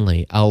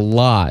certainly a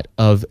lot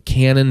of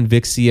Canon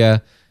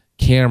Vixia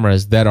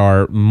cameras that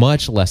are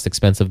much less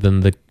expensive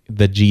than the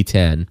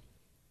G10.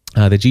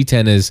 The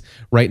G10 is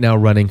right now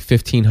running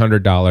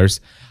 $1,500,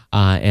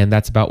 and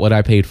that's about what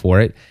I paid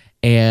for it.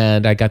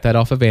 And I got that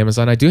off of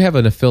Amazon. I do have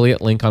an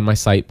affiliate link on my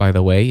site, by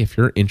the way, if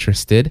you're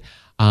interested.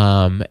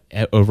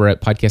 Over at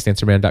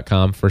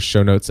podcastanswerman.com for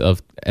show notes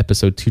of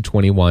episode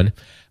 221.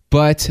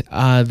 But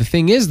the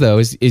thing is, though,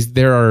 is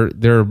there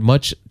are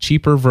much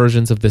cheaper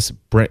versions of this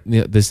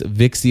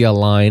Vixia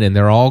line, and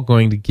they're all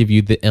going to give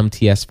you the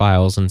MTS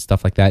files and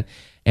stuff like that.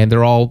 And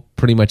they're all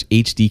pretty much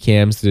HD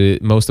cams.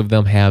 Most of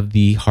them have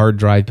the hard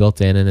drive built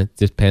in, and it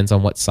depends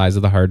on what size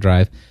of the hard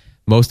drive.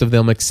 Most of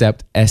them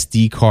accept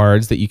SD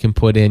cards that you can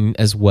put in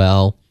as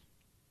well.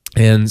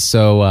 And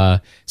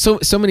so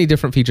many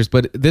different features,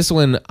 but this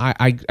one,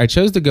 I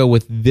chose to go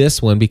with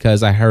this one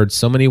because I heard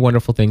so many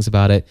wonderful things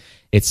about it.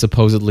 It's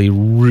supposedly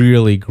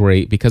really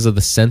great because of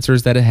the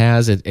sensors that it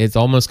has. It's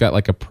almost got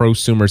like a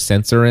prosumer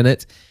sensor in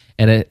it,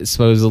 and it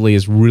supposedly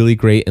is really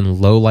great in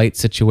low light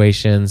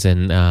situations.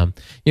 And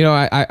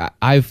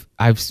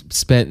I've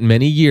spent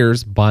many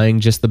years buying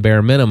just the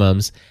bare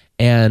minimums,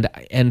 and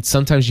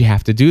sometimes you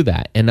have to do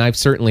that, and I've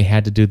certainly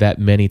had to do that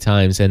many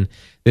times. And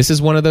this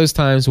is one of those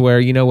times where,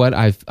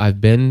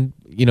 I've been,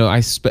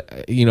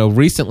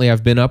 recently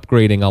I've been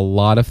upgrading a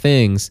lot of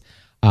things.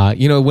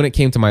 When it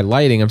came to my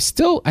lighting, I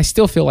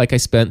still feel like I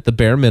spent the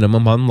bare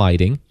minimum on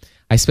lighting.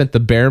 I spent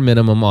the bare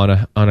minimum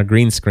on a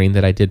green screen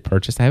that I did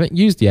purchase. I haven't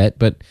used yet,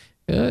 but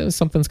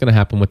something's going to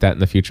happen with that in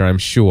the future. I'm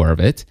sure of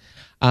it.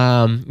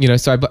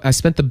 So I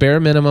spent the bare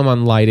minimum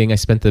on lighting. I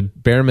spent the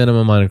bare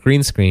minimum on a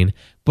green screen,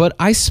 but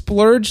I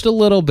splurged a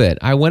little bit.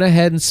 I went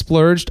ahead and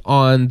splurged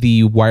on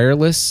the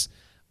wireless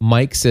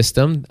mic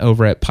system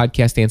over at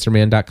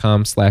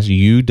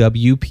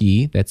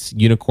podcastanswerman.com/UWP. That's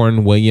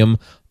Unicorn William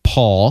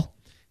Paul.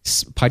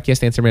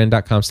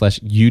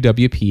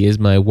 Podcastanswerman.com/UWP is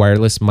my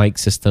wireless mic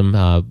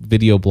system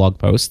video blog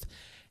post.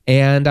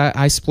 And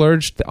I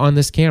splurged on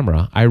this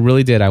camera. I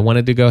really did. I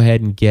wanted to go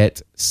ahead and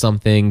get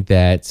something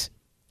that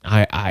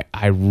I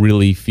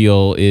really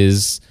feel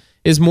is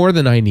more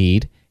than I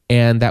need,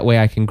 and that way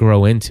I can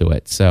grow into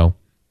it. So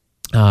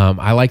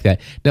I like that.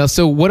 Now,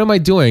 so what am I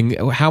doing?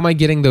 How am I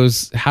getting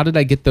those? How did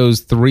I get those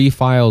 3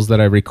 files that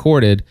I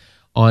recorded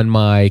on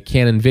my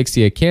Canon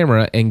Vixia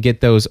camera and get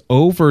those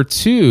over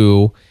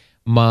to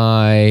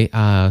my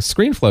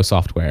ScreenFlow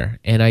software?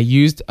 And I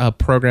used a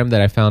program that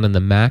I found in the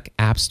Mac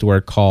App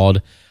Store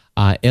called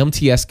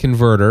MTS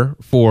Converter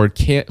for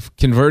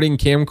converting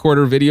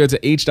camcorder video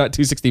to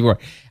H.264.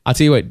 I'll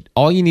tell you what,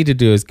 all you need to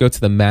do is go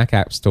to the Mac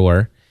App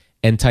Store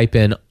and type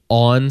in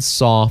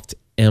OnSoft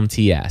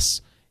MTS.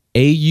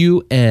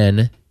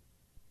 AUNSOFT,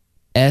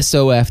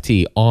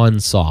 OnSoft,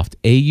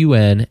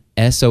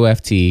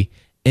 AUNSOFT,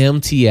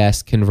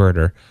 MTS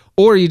Converter.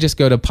 Or you just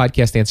go to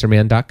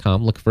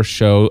podcastanswerman.com, look for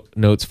show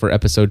notes for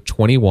episode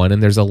 21,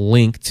 and there's a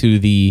link to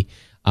the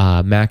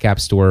Mac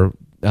App Store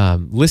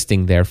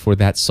listing there for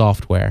that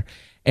software.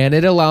 And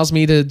it allows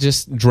me to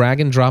just drag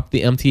and drop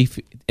the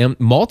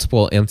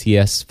multiple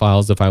MTS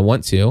files if I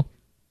want to,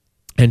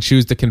 and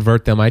choose to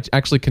convert them. I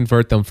actually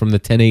convert them from the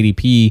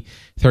 1080p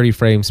 30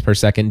 frames per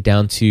second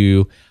down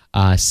to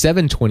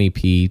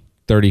 720p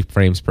 30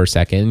 frames per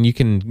second. You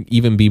can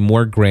even be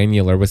more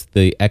granular with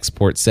the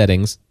export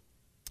settings,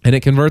 and it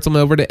converts them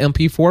over to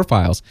MP4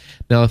 files.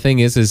 Now the thing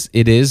is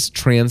it is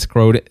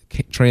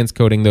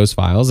transcoding those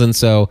files, and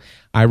so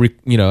I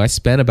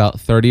spent about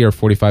 30 or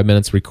 45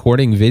 minutes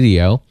recording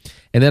video,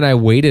 and then I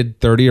waited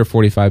 30 or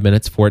 45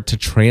 minutes for it to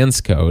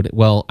transcode.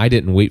 Well, I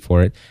didn't wait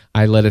for it.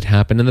 I let it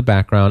happen in the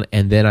background,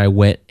 and then I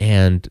went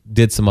and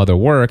did some other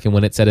work, and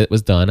when it said it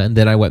was done, and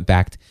then I went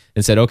back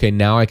and said, okay,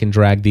 now I can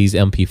drag these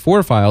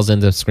MP4 files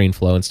into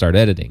ScreenFlow and start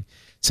editing.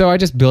 So I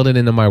just built it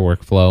into my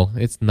workflow.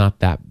 It's not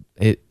that,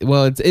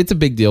 it's a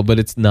big deal, but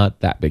it's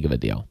not that big of a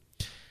deal.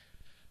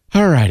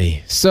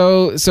 Alrighty.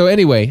 So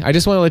anyway, I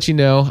just want to let you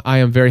know I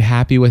am very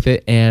happy with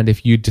it. And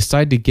if you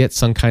decide to get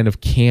some kind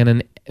of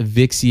Canon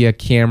Vixia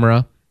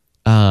camera,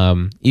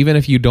 even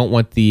if you don't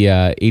want the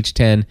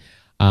H10,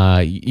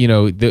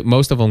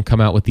 most of them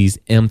come out with these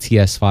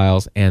MTS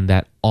files, and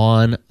that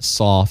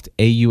OnSoft,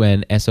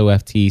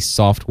 AUNSOFT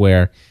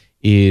software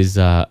is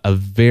a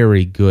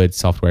very good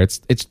software. It's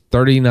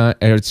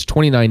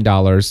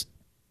 $29,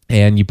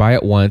 and you buy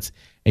it once,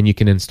 and you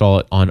can install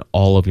it on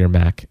all of your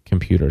Mac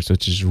computers,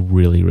 which is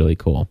really, really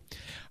cool.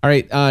 All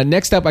right,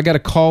 next up, I got a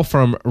call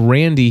from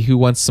Randy who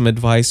wants some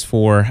advice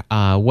for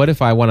what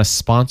if I want to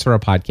sponsor a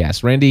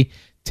podcast. Randy,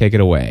 take it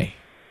away.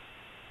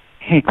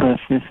 Hey, Cliff,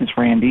 this is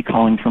Randy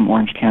calling from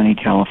Orange County,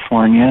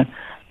 California.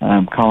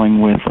 I'm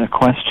calling with a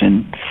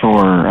question for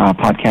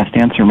Podcast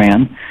Answer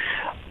Man.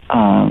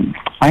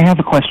 I have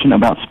a question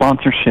about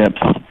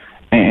sponsorships,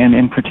 and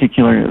in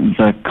particular,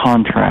 the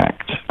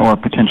contract or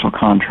potential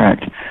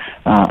contract.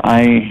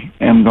 I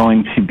am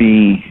going to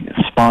be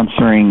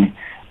sponsoring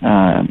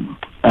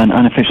an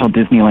unofficial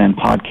Disneyland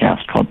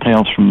podcast called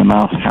Tales from the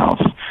Mouse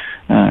House.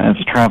 As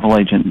a travel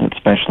agent that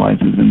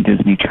specializes in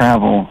Disney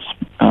travel,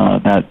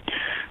 that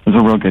was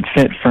a real good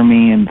fit for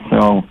me, and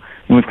so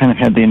we've kind of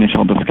had the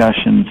initial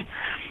discussions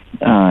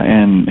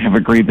and have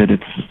agreed that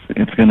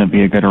it's going to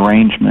be a good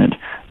arrangement,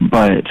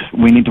 but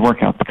we need to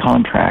work out the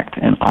contract.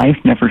 And I've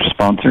never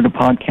sponsored a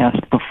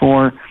podcast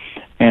before,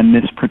 and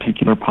this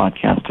particular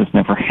podcast has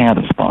never had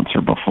a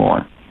sponsor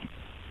before.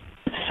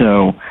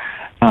 So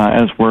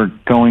as we're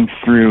going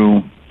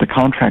through the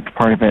contract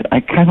part of it, I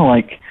kind of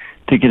like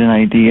to get an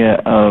idea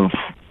of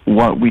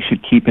what we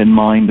should keep in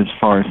mind as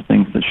far as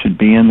things that should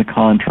be in the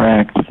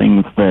contract,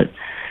 things that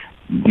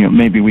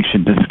maybe we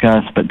should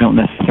discuss but don't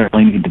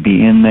necessarily need to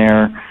be in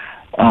there.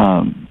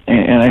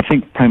 And I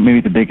think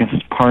maybe the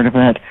biggest part of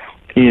that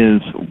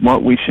is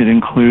what we should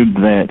include,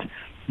 that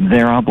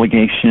their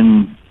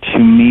obligation to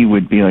me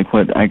would be like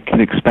what I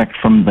could expect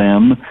from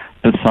them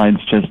besides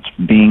just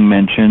being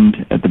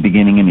mentioned at the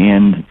beginning and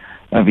end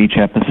of each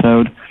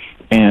episode,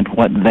 and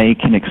what they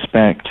can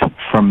expect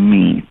from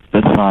me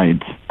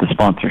besides the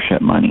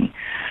sponsorship money.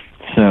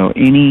 So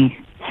any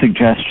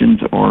suggestions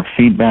or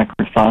feedback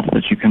or thoughts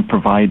that you can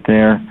provide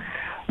there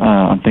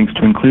on things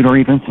to include, or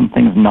even some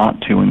things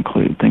not to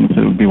include, things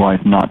that would be wise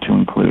not to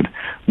include,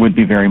 would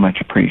be very much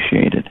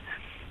appreciated.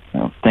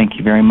 So thank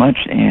you very much,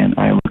 and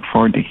I look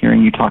forward to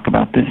hearing you talk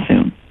about this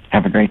soon.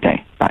 Have a great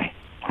day. Bye.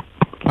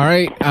 All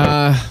right,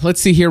 let's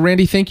see here.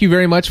 Randy, thank you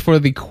very much for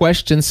the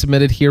question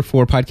submitted here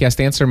for Podcast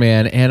Answer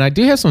Man, and I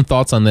do have some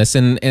thoughts on this,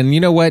 and you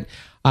know what?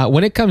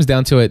 When it comes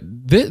down to it,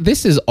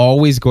 this is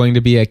always going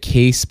to be a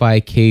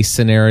case-by-case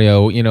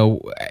scenario, and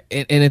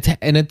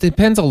it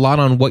depends a lot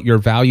on what your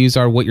values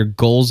are, what your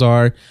goals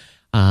are.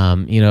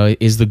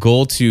 Is the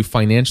goal to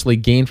financially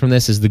gain from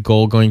this? Is the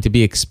goal going to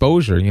be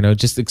exposure?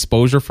 Just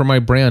exposure for my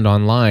brand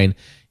online.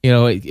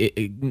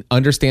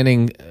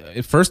 Understanding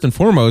first and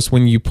foremost,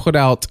 when you put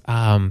out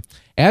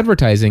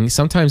advertising,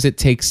 sometimes it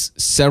takes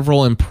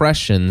several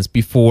impressions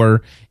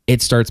before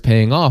it starts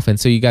paying off. And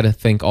so you got to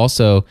think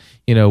also,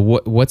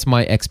 what's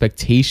my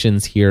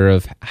expectations here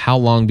of how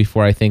long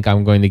before I think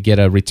I'm going to get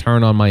a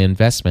return on my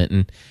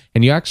investment?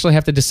 And you actually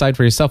have to decide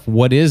for yourself,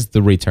 what is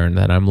the return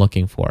that I'm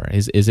looking for?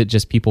 Is it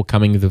just people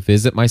coming to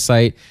visit my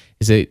site?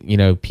 Is it,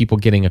 people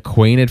getting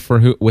acquainted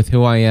with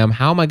who I am?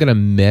 How am I going to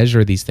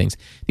measure these things?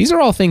 These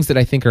are all things that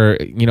I think are,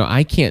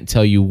 I can't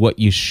tell you what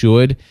you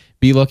should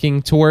be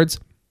looking towards,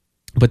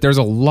 but there's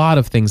a lot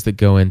of things that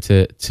go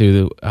into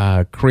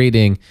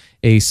creating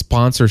a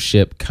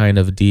sponsorship kind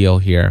of deal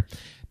here.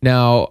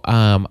 Now,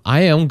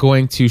 I am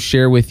going to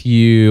share with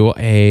you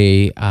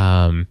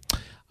some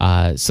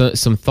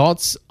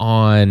thoughts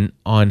on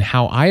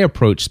how I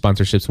approach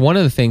sponsorships. One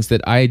of the things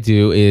that I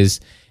do is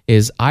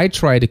I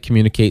try to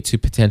communicate to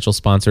potential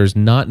sponsors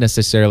not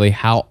necessarily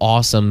how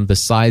awesome the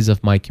size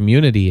of my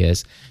community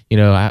is.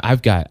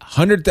 I've got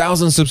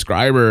 100,000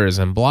 subscribers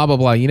and blah, blah,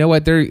 blah. You know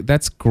what?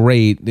 That's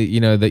great,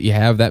 that you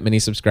have that many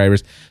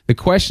subscribers. The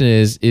question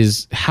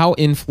is how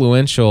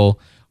influential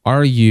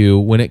are you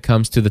when it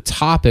comes to the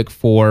topic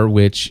for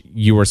which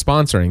you are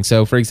sponsoring?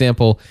 So, for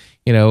example,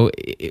 I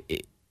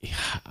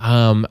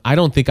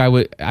don't think I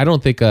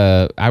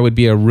would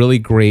be a really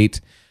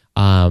great.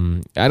 I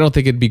don't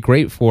think it'd be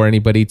great for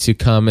anybody to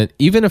come, and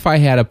even if I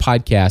had a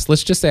podcast,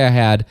 let's just say I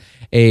had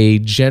a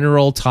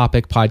general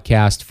topic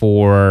podcast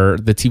for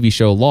the TV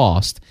show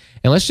Lost,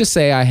 and let's just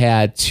say I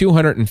had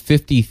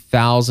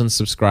 250,000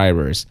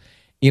 subscribers.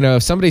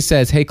 If somebody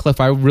says, "Hey,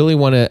 Cliff, I really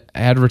want to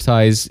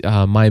advertise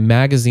my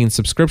magazine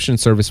subscription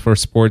service for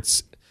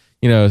sports,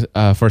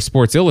 for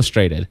Sports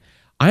Illustrated,"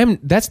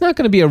 that's not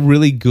going to be a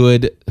really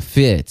good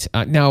fit.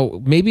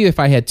 Now, maybe if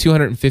I had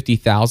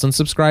 250,000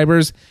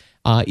 subscribers,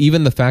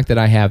 even the fact that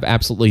I have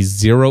absolutely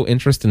zero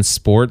interest in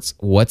sports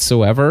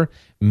whatsoever,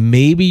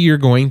 maybe you're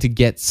going to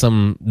get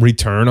some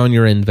return on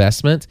your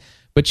investment,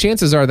 but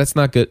chances are that's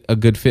not a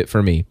good fit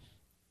for me.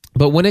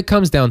 But when it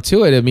comes down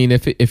to it, I mean,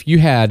 if you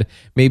had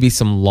maybe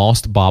some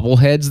lost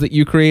bobbleheads that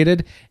you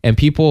created, and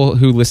people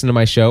who listen to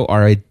my show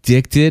are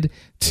addicted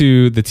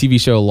to the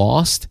TV show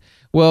Lost,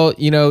 well,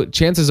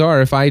 chances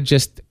are if I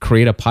just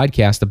create a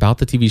podcast about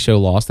the TV show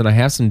Lost and I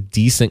have some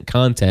decent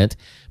content,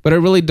 but I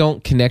really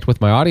don't connect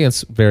with my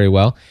audience very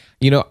well,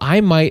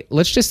 I might,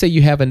 let's just say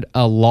you have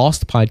a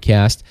Lost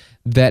podcast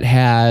that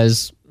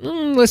has,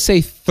 let's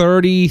say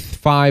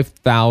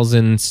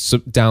 35,000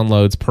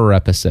 downloads per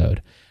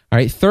episode. All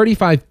right,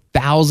 35,000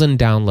 1,000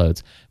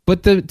 downloads.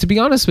 But to be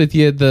honest with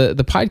you,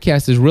 the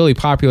podcast is really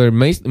popular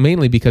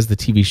mainly because the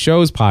TV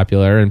show is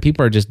popular and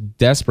people are just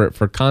desperate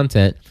for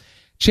content.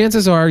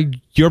 Chances are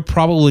you're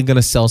probably going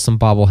to sell some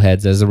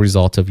bobbleheads as a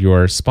result of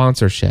your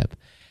sponsorship.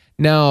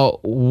 Now,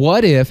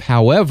 what if,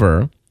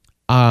 however,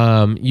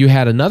 you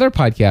had another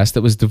podcast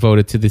that was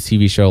devoted to the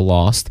TV show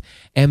Lost,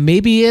 and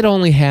maybe it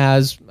only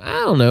has,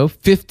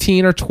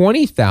 15 or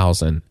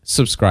 20,000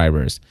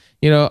 subscribers.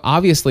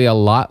 Obviously a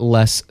lot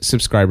less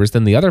subscribers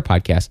than the other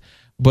podcast.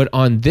 But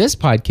on this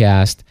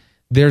podcast,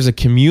 there's a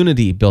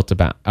community built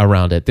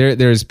around it.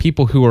 There's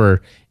people who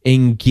are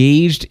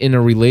engaged in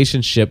a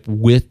relationship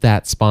with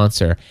that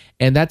sponsor,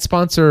 and that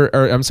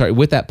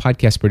with that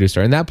podcast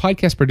producer. And that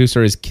podcast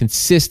producer is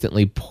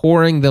consistently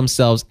pouring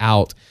themselves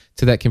out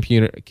to that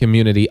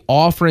community,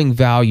 offering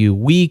value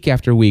week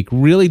after week,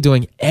 really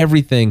doing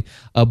everything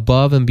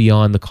above and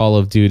beyond the call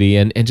of duty,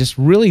 and just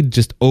really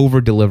just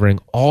over delivering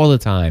all the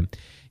time.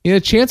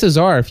 Chances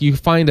are, if you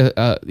find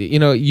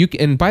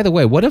and by the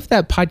way, what if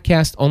that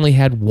podcast only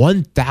had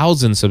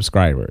 1,000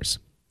 subscribers?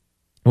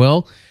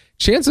 Well,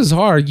 chances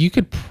are you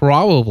could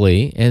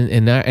probably,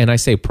 and I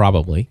say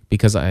probably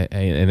because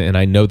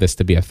I know this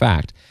to be a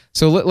fact.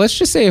 So let's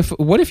just say,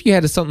 what if you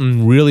had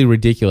something really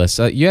ridiculous?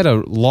 You had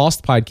a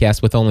Lost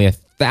podcast with only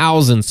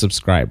 1,000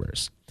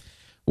 subscribers.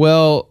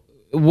 Well,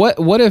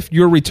 what if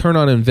your return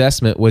on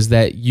investment was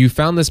that you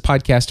found this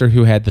podcaster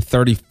who had the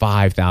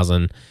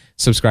 35,000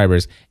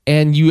 subscribers,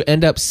 and you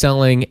end up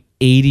selling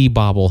 80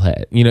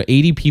 bobblehead.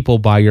 80 people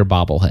buy your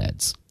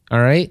bobbleheads.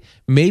 All right,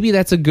 maybe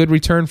that's a good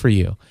return for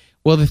you.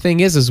 Well, the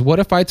thing is what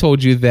if I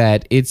told you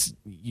that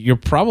you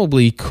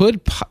probably could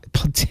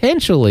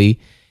potentially,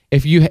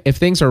 if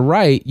things are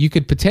right, you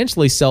could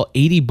potentially sell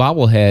 80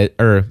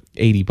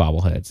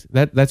 bobbleheads.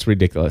 That's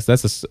ridiculous.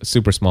 That's a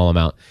super small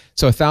amount.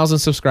 So 1,000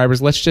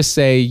 subscribers. Let's just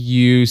say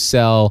you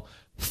sell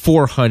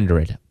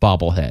 400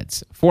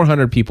 bobbleheads.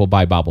 400 people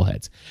buy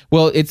bobbleheads.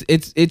 Well,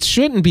 it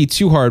shouldn't be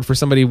too hard for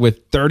somebody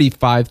with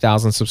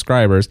 35,000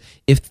 subscribers,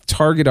 if the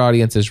target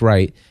audience is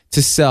right,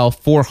 to sell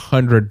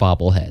 400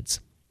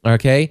 bobbleheads.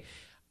 Okay?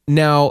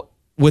 Now,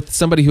 with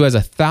somebody who has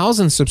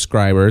 1,000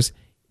 subscribers,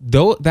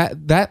 though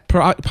that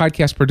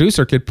podcast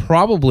producer could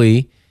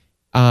probably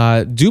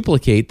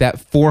duplicate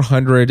that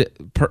 400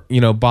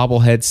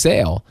 bobblehead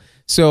sale.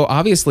 So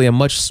obviously a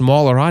much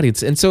smaller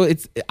audience. And so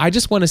I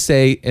just want to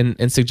say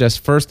and suggest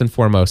first and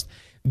foremost,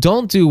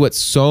 don't do what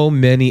so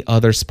many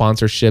other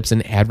sponsorships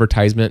and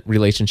advertisement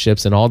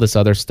relationships and all this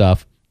other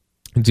stuff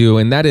do.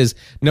 And that is,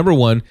 number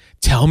one,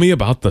 tell me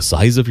about the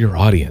size of your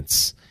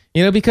audience.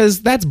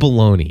 Because that's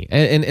baloney.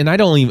 And I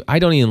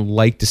don't even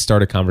like to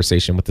start a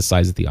conversation with the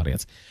size of the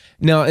audience.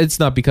 Now, it's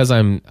not because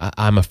I'm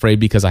afraid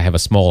because I have a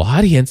small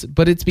audience,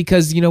 but it's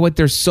because,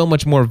 there's so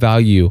much more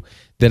value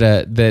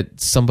that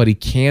somebody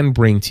can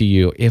bring to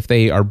you if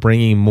they are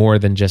bringing more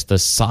than just the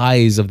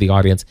size of the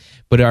audience,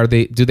 but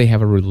do they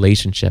have a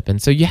relationship?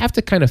 And so you have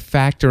to kind of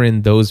factor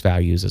in those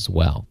values as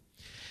well.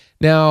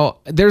 Now,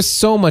 there's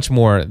so much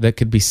more that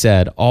could be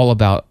said all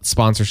about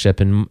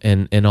sponsorship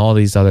and all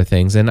these other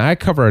things. And I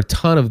cover a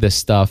ton of this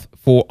stuff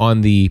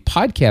on the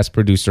podcast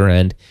producer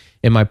end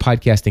in my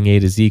Podcasting A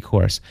to Z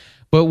course.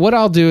 But what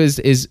I'll do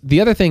is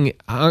the other thing,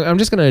 I'm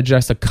just going to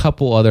address a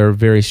couple other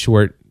very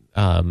short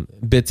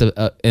bits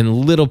and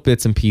little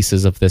bits and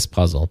pieces of this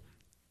puzzle.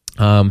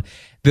 The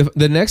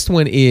next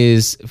one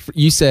is,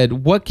 you said,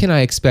 what can I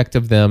expect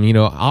of them?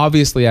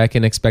 Obviously I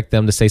can expect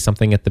them to say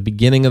something at the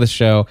beginning of the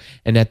show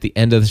and at the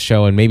end of the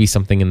show and maybe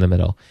something in the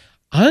middle.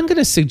 I'm going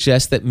to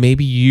suggest that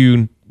maybe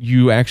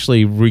you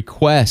actually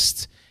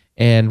request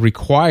and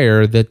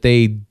require that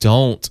they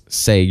don't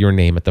say your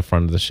name at the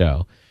front of the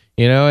show.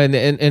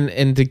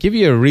 And to give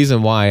you a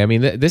reason why, I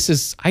mean,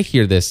 I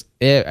hear this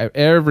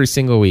every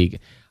single week.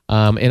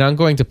 And I'm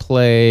going to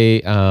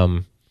play,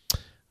 I'm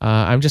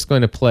just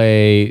going to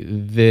play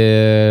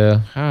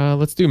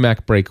let's do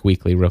Mac Break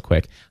Weekly real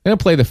quick. I'm going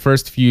to play the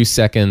first few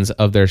seconds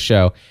of their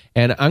show,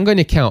 and I'm going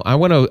to count.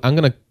 I'm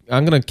going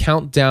to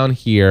count down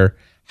here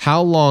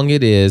how long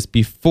it is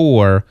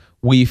before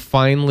we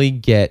finally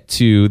get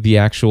to the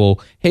actual,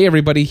 hey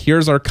everybody,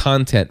 here's our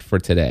content for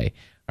today.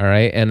 All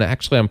right. And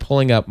actually I'm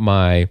pulling up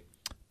my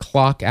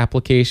clock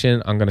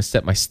application. I'm going to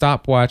set my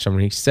stopwatch. I'm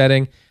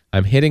resetting.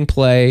 I'm hitting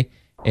play,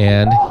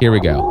 and here we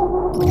go.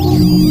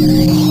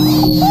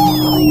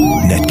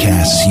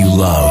 Netcasts you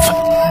love.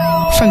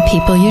 From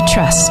people you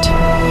trust.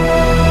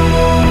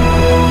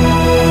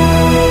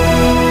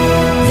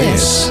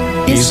 This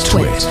is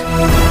Twit.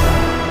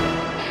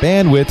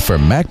 Bandwidth for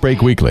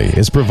MacBreak Weekly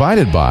is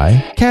provided by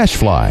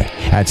CacheFly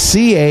at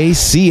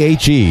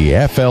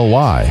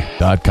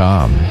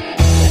CACHEFLY.com.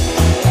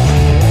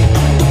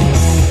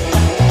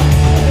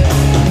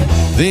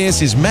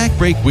 This is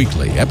MacBreak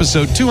Weekly,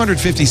 episode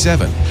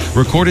 257,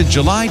 recorded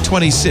July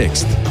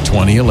 26th,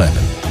 2011.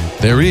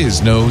 There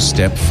is no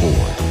step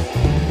forward.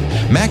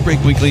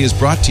 MacBreak Weekly is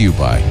brought to you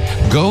by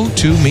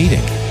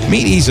GoToMeeting.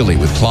 Meet easily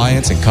with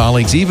clients and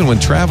colleagues even when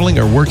traveling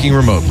or working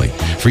remotely.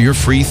 For your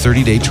free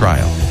 30-day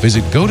trial,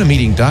 visit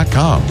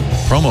GoToMeeting.com,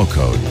 promo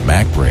code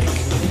MacBreak.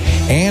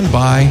 And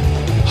by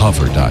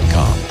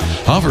Hover.com.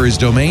 Hover is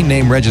domain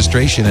name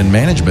registration and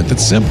management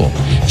that's simple.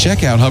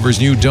 Check out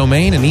Hover's new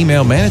domain and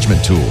email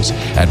management tools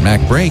at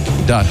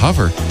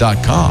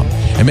macbreak.hover.com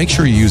and make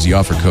sure you use the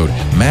offer code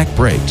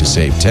MacBreak to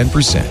save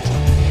 10%.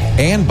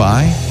 And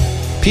by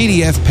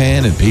PDF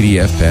Pen and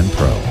PDF Pen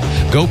Pro.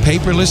 Go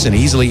paperless and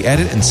easily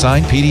edit and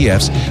sign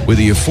PDFs with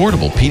the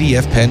affordable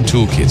PDF Pen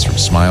toolkits from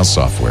Smile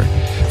Software.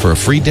 For a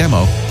free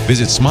demo,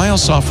 visit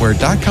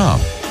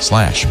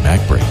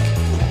smilesoftware.com/MacBreak.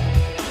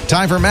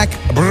 Time for Mac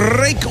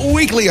Break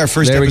Weekly, our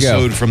first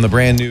episode from the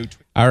brand new...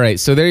 All right,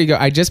 so there you go.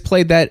 I just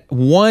played that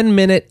 1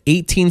 minute,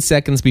 18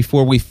 seconds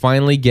before we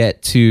finally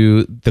get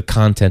to the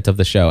content of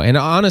the show. And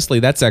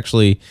honestly, that's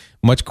actually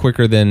much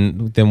quicker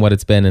than what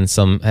it's been in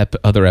some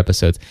other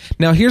episodes.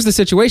 Now, here's the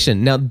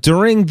situation. Now,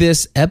 during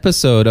this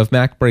episode of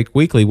Mac Break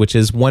Weekly, which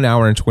is 1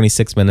 hour and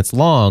 26 minutes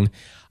long,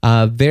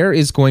 there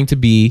is going to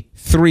be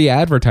 3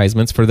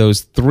 advertisements for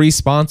those 3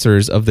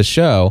 sponsors of the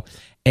show,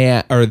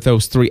 or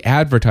those 3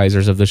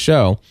 advertisers of the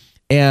show.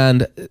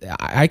 And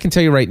I can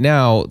tell you right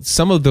now,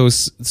 some of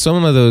those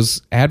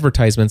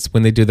advertisements,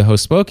 when they do the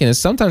host spoken, is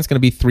sometimes going to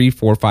be 3,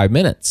 4, 5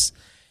 minutes.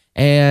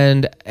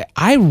 And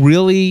I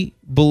really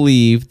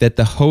believe that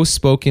the host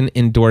spoken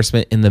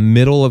endorsement in the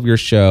middle of your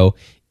show,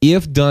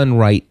 if done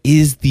right,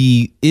 is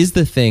the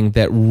thing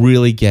that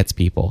really gets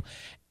people.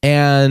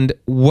 And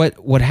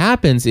what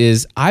happens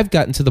is I've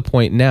gotten to the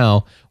point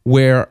now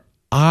where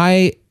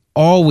I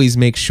always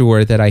make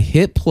sure that I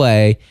hit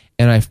play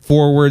and I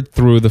forward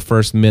through the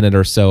first minute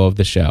or so of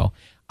the show.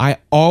 I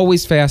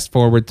always fast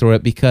forward through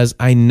it because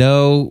I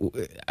know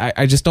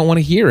I just don't want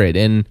to hear it.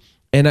 And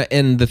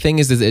the thing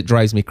is it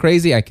drives me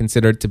crazy. I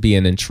consider it to be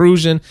an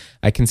intrusion.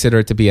 I consider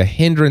it to be a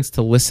hindrance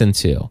to listen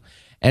to.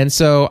 And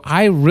so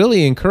I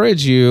really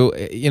encourage you,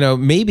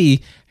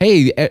 maybe,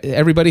 hey,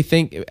 everybody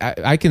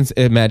I can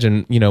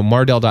imagine,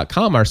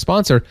 Mardel.com, our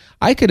sponsor,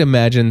 I could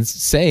imagine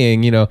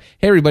saying, hey,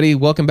 everybody,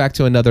 welcome back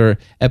to another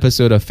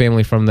episode of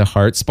Family from the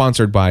Heart,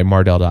 sponsored by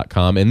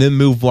Mardel.com, and then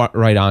move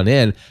right on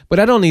in. But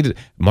I don't need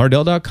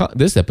Mardel.com.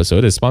 This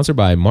episode is sponsored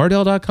by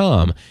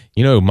Mardel.com.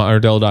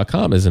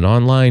 Mardel.com is an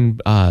online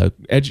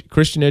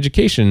Christian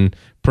education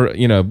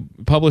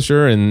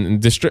publisher and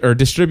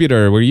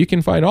distributor where you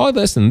can find all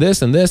this and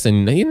this and this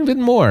and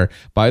even more.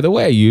 By the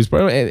way, use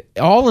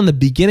all in the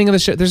beginning of the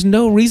show. There's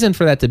no reason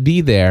for that to be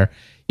there.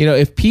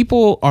 If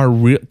people are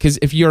because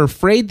if you're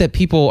afraid that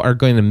people are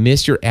going to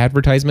miss your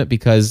advertisement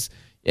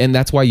and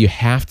that's why you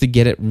have to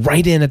get it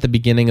right in at the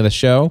beginning of the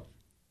show.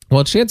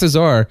 Well, chances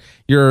are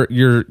you're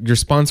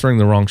sponsoring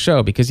the wrong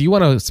show, because you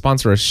want to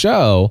sponsor a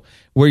show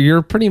where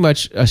you're pretty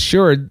much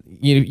assured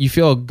you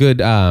feel a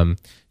good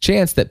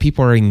chance that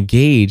people are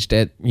engaged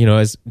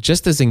as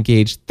just as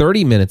engaged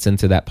 30 minutes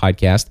into that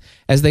podcast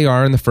as they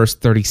are in the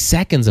first 30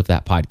 seconds of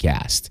that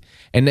podcast.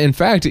 And in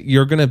fact,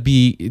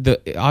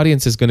 the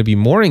audience is going to be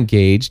more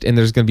engaged, and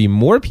there's going to be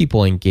more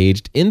people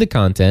engaged in the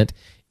content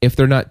if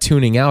they're not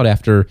tuning out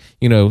after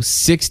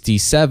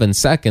 67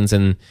 seconds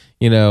and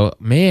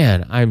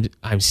man,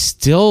 I'm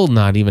still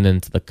not even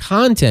into the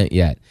content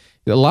yet.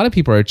 A lot of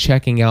people are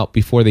checking out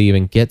before they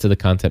even get to the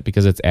content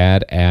because it's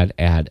ad.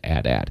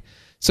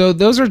 So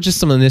those are just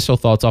some initial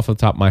thoughts off the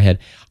top of my head.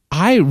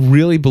 I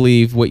really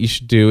believe what you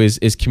should do is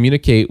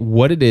communicate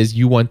what it is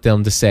you want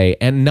them to say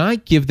and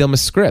not give them a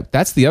script.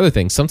 That's the other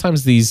thing.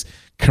 Sometimes these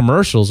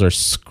commercials are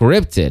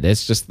scripted.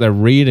 It's just they're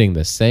reading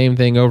the same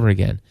thing over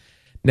again.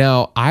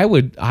 Now, I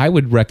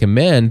would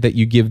recommend that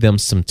you give them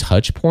some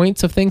touch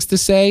points of things to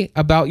say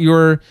about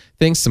your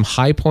things, some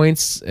high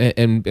points,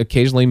 and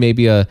occasionally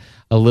maybe a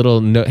little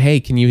note. Hey,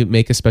 can you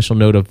make a special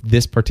note of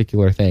this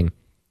particular thing?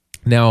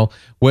 Now,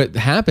 what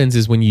happens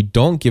is when you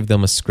don't give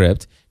them a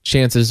script,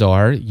 chances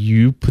are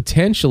you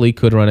potentially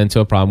could run into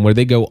a problem where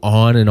they go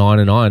on and on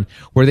and on,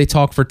 where they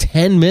talk for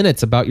 10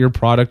 minutes about your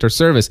product or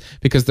service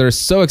because they're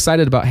so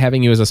excited about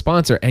having you as a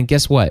sponsor. And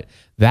guess what?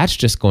 That's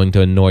just going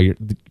to annoy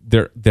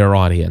their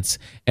audience.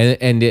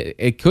 And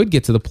it could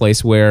get to the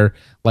place where,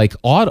 like,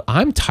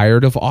 I'm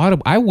tired of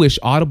Audible. I wish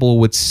Audible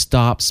would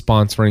stop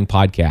sponsoring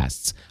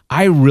podcasts.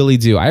 I really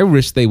do. I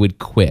wish they would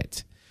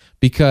quit,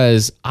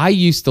 because I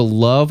used to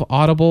love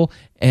Audible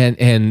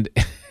and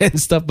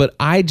stuff, but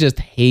I just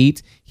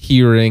hate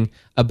hearing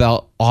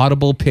about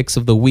Audible picks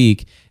of the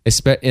week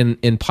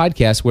in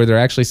podcasts where they're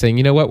actually saying,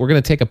 you know what, we're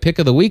going to take a pick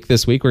of the week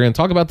this week. We're going to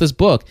talk about this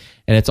book,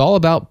 and it's all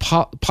about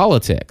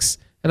politics.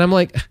 And I'm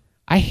like,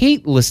 I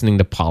hate listening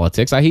to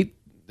politics.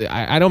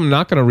 I'm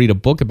not going to read a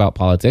book about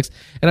politics,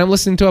 and I'm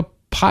listening to a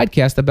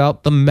podcast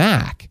about the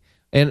Mac.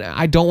 And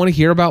I don't want to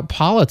hear about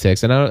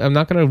politics, and I'm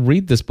not going to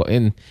read this book.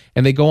 And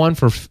they go on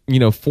for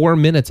 4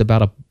 minutes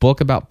about a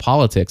book about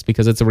politics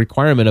because it's a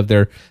requirement of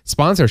their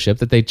sponsorship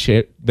that they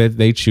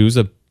choose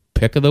a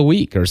pick of the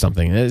week or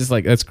something. It's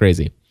like, that's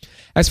crazy.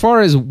 As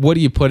far as what do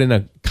you put in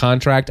a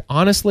contract,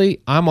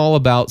 honestly, I'm all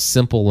about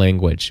simple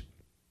language.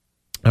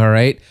 All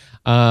right.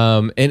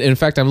 And in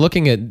fact, I'm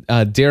looking at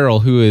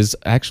Daryl, who is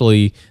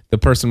actually the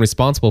person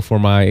responsible for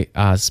my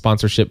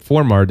sponsorship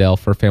for Mardel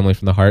for Family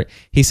from the Heart.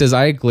 He says,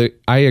 I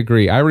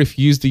agree. I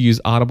refuse to use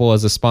Audible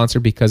as a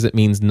sponsor because it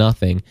means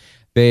nothing.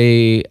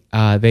 They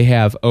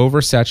have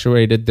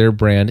oversaturated their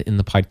brand in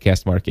the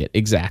podcast market.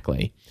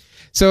 Exactly.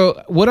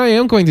 So what I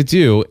am going to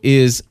do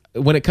is,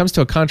 when it comes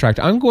to a contract,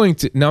 I'm not going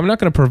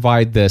to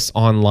provide this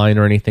online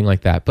or anything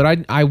like that,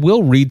 but I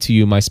will read to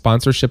you my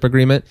sponsorship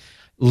agreement,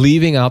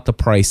 leaving out the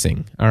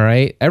pricing. All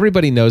right.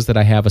 Everybody knows that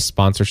I have a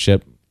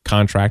sponsorship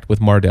contract with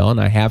Mardel, and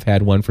I have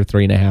had one for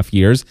 3.5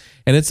 years,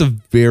 and it's a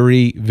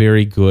very,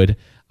 very good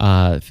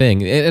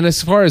thing. And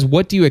as far as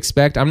what do you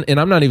expect, I'm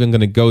not even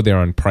going to go there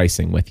on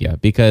pricing with you,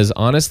 because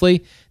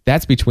honestly,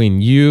 that's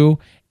between you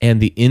and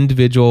the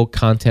individual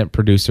content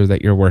producer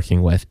that you're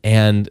working with,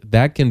 and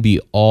that can be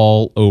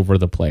all over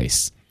the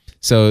place.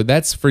 So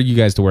that's for you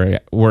guys to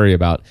worry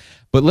about.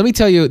 But let me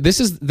tell you, this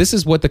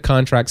is what the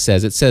contract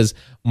says. It says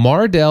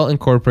Mardel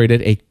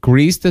Incorporated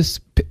agrees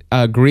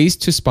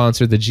to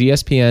sponsor the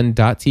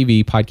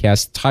GSPN.TV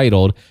podcast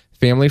titled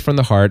Family from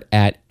the Heart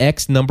at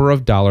X number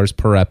of dollars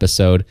per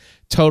episode,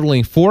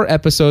 totaling 4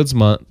 episodes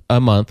a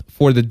month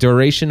for the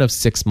duration of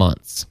 6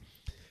 months.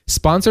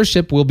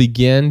 Sponsorship will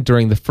begin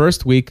during the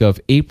first week of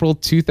April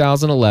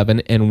 2011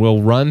 and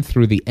will run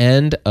through the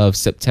end of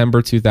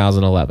September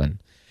 2011.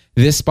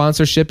 This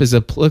sponsorship is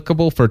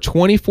applicable for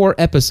 24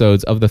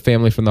 episodes of the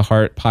Family from the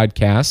Heart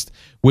podcast,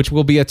 which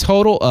will be a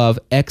total of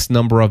X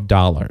number of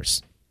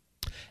dollars.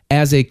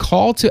 As a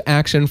call to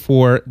action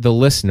for the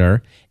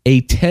listener,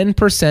 a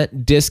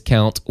 10%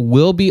 discount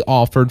will be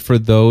offered for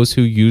those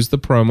who use the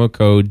promo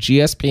code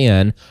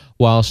GSPN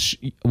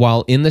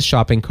while in the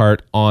shopping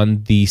cart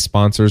on the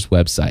sponsor's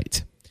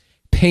website.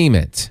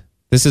 Payment.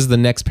 This is the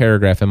next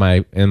paragraph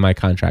in my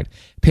contract.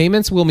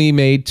 Payments will be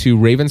made to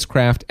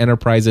Ravenscraft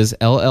Enterprises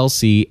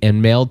LLC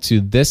and mailed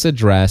to this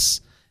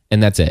address,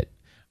 and that's it.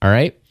 All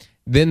right?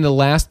 Then the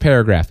last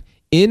paragraph.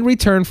 In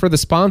return for the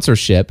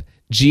sponsorship,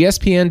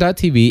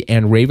 GSPN.TV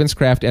and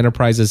Ravenscraft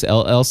Enterprises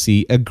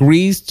LLC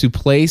agrees to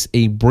place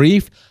a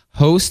brief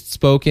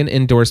host-spoken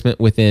endorsement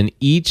within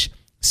each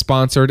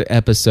sponsored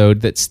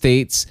episode that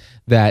states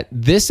that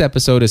this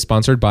episode is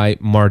sponsored by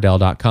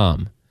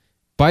Mardel.com.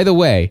 By the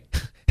way,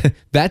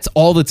 that's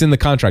all that's in the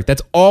contract.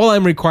 That's all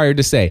I'm required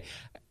to say.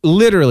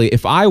 Literally,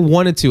 if I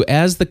wanted to,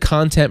 as the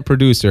content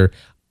producer,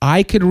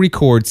 I could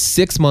record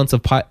 6 months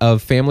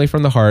of Family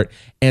from the Heart,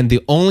 and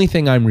the only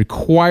thing I'm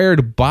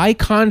required by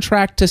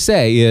contract to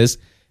say is,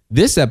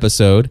 this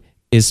episode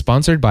is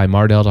sponsored by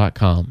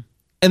Mardel.com.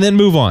 And then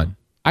move on.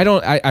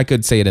 I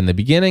could say it in the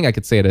beginning, I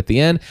could say it at the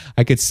end,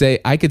 I could say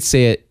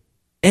it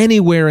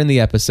anywhere in the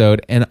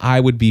episode, and I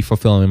would be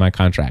fulfilling my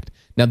contract.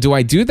 Now, do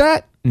I do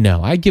that?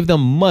 No, I give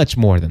them much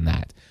more than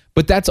that.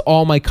 But that's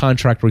all my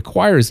contract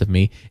requires of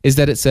me, is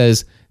that it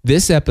says,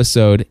 this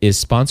episode is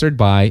sponsored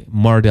by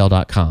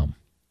Mardel.com.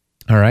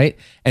 All right.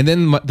 And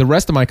then the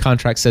rest of my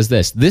contract says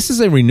this. This is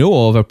a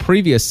renewal of a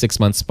previous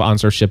 6-month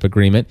sponsorship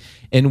agreement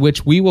in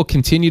which we will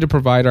continue to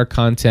provide our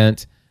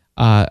content,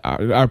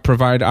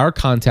 provide our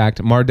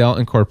contact, Mardel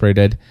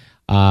Incorporated,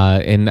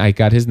 and I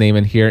got his name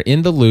in here,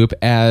 in the loop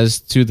as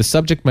to the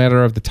subject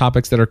matter of the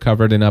topics that are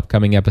covered in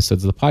upcoming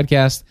episodes of the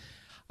podcast.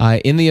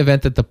 In the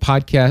event that the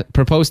podcast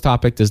proposed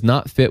topic does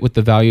not fit with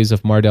the values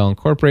of Mardel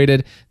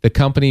Incorporated, the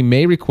company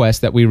may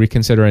request that we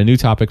reconsider a new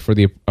topic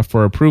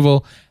for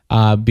approval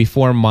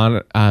before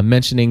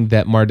mentioning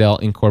that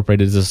Mardel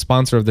Incorporated is a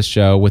sponsor of the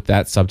show with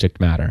that subject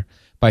matter.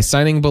 By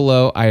signing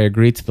below, I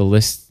agree to the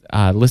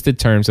listed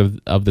terms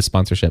of the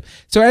sponsorship.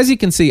 So as you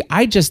can see,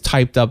 I just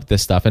typed up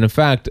this stuff, and in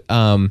fact,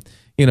 I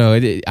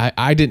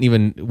didn't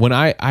even, when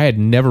I had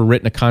never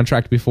written a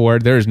contract before.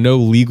 There's no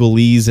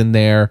legalese in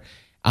there.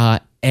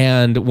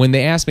 And when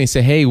they asked me,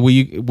 say, hey,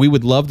 we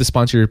would love to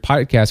sponsor your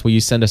podcast, will you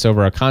send us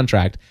over a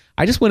contract?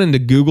 I just went into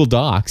Google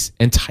Docs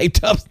and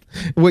typed up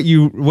what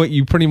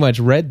you pretty much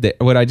read,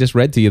 what I just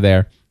read to you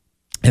there.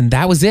 And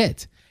that was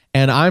it.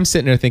 And I'm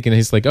sitting there thinking,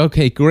 he's like,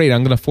 okay, great.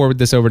 I'm going to forward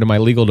this over to my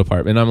legal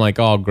department. And I'm like,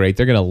 oh, great.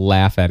 They're going to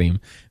laugh at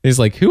him. He's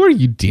like, who are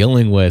you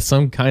dealing with?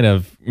 Some kind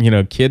of,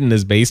 kid in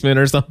his basement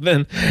or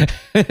something.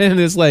 And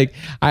it's like,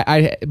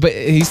 but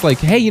he's like,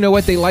 hey, you know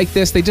what? They like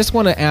this. They just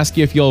want to ask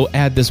you if you'll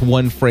add this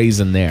one phrase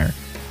in there.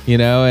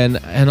 And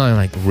I'm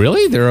like,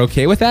 really? They're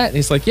okay with that? And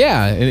he's like,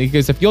 yeah. And he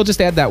goes, if you'll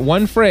just add that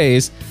one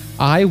phrase,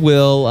 I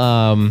will,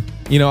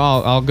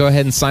 I'll go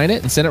ahead and sign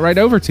it and send it right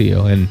over to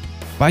you. And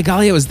by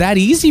golly, it was that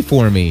easy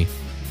for me.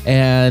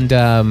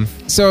 And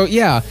so,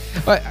 yeah,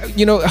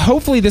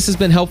 hopefully this has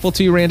been helpful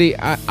to you, Randy.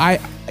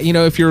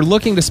 If you're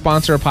looking to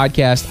sponsor a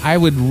podcast, I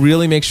would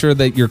really make sure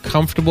that you're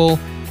comfortable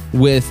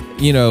with,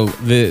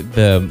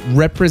 the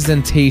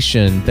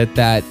representation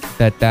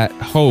that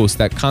host,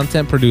 that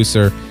content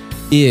producer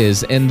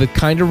is, and the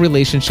kind of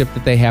relationship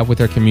that they have with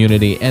their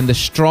community. And the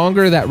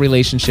stronger that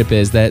relationship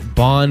is, that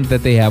bond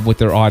that they have with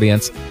their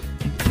audience,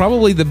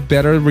 probably the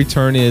better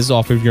return is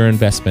off of your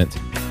investment.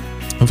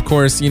 Of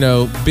course,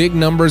 big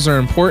numbers are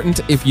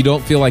important if you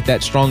don't feel like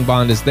that strong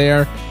bond is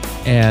there,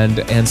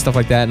 and stuff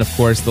like that. And of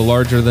course, the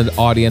larger the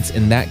audience,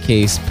 in that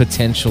case,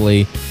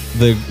 potentially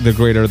the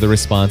greater the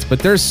response. But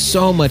there's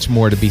so much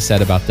more to be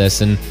said about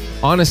this. And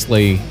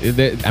honestly,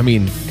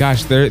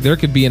 there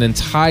could be an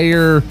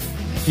entire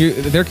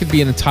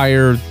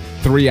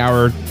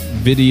 3-hour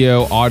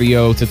video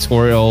audio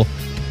tutorial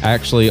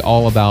actually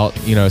all about,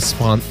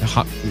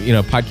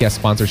 podcast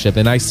sponsorship.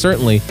 And I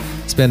certainly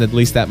spend at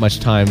least that much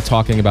time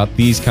talking about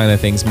these kind of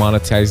things,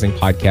 monetizing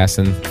podcasts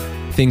and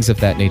things of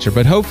that nature.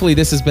 But hopefully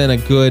this has been a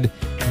good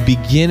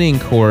beginning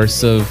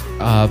course of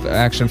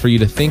action for you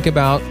to think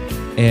about.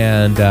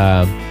 And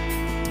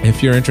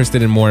if you're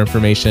interested in more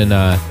information,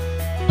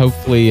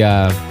 hopefully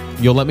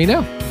you'll let me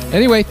know.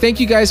 Anyway, thank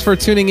you guys for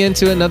tuning in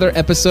to another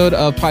episode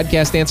of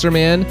Podcast Answer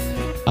Man.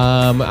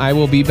 I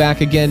will be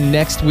back again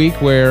next week,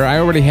 where I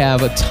already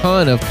have a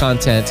ton of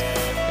content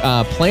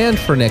planned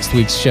for next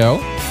week's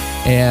show.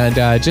 And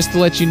just to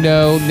let you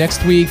know,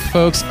 next week,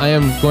 folks, I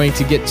am going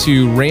to get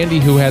to Randy,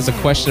 who has a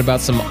question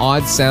about some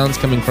odd sounds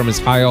coming from his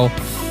Heil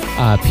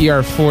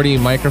PR40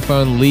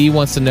 microphone. Lee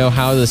wants to know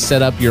how to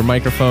set up your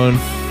microphone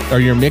or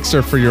your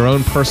mixer for your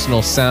own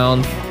personal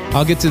sound.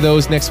 I'll get to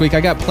those next week.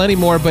 I got plenty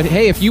more, but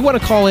hey, if you want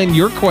to call in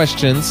your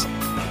questions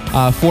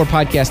for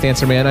Podcast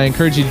Answer Man, I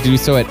encourage you to do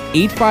so at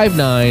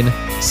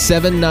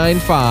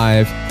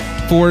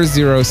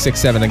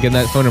 859-795-4067. Again,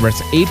 that phone number is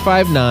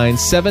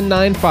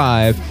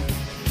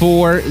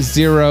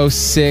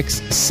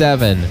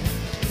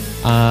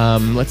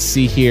 859-795-4067. Let's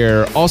see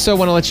here. Also, I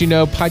want to let you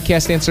know,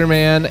 Podcast Answer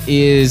Man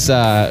is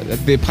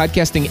the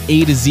Podcasting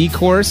A to Z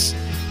course.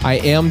 I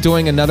am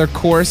doing another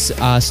course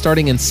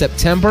starting in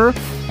September.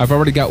 I've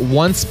already got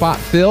one spot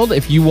filled.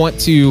 If you want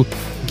to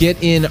get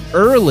in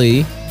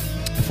early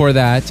for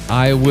that,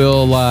 I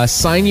will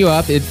sign you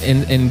up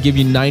and give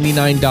you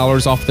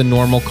 $99 off the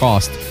normal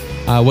cost.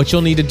 What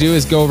you'll need to do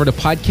is go over to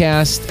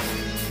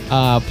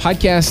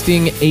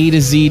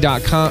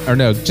podcastingatoz.com, or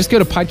no, just go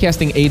to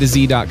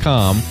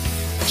podcastingatoz.com.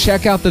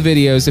 Check out the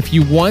videos. If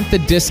you want the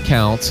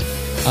discount,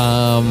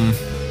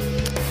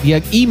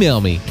 email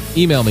me,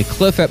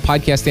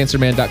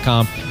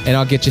 cliff@podcastanswerman.com, and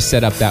I'll get you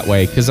set up that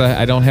way, because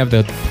I don't have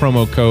the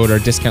promo code or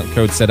discount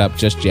code set up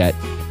just yet.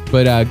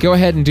 But go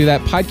ahead and do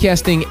that,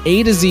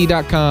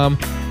 podcastingatoz.com.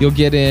 You'll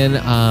get in,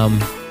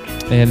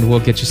 and we'll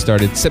get you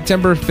started.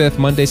 September 5th,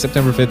 Monday,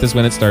 September 5th is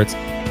when it starts.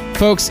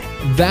 Folks,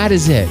 that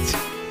is it.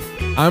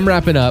 I'm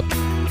wrapping up,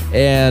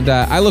 and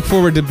I look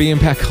forward to being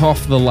back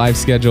off the live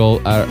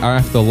schedule, or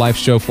off the live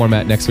show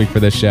format next week for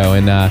this show.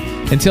 And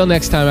until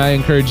next time, I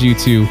encourage you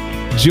to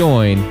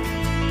join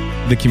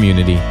the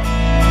community.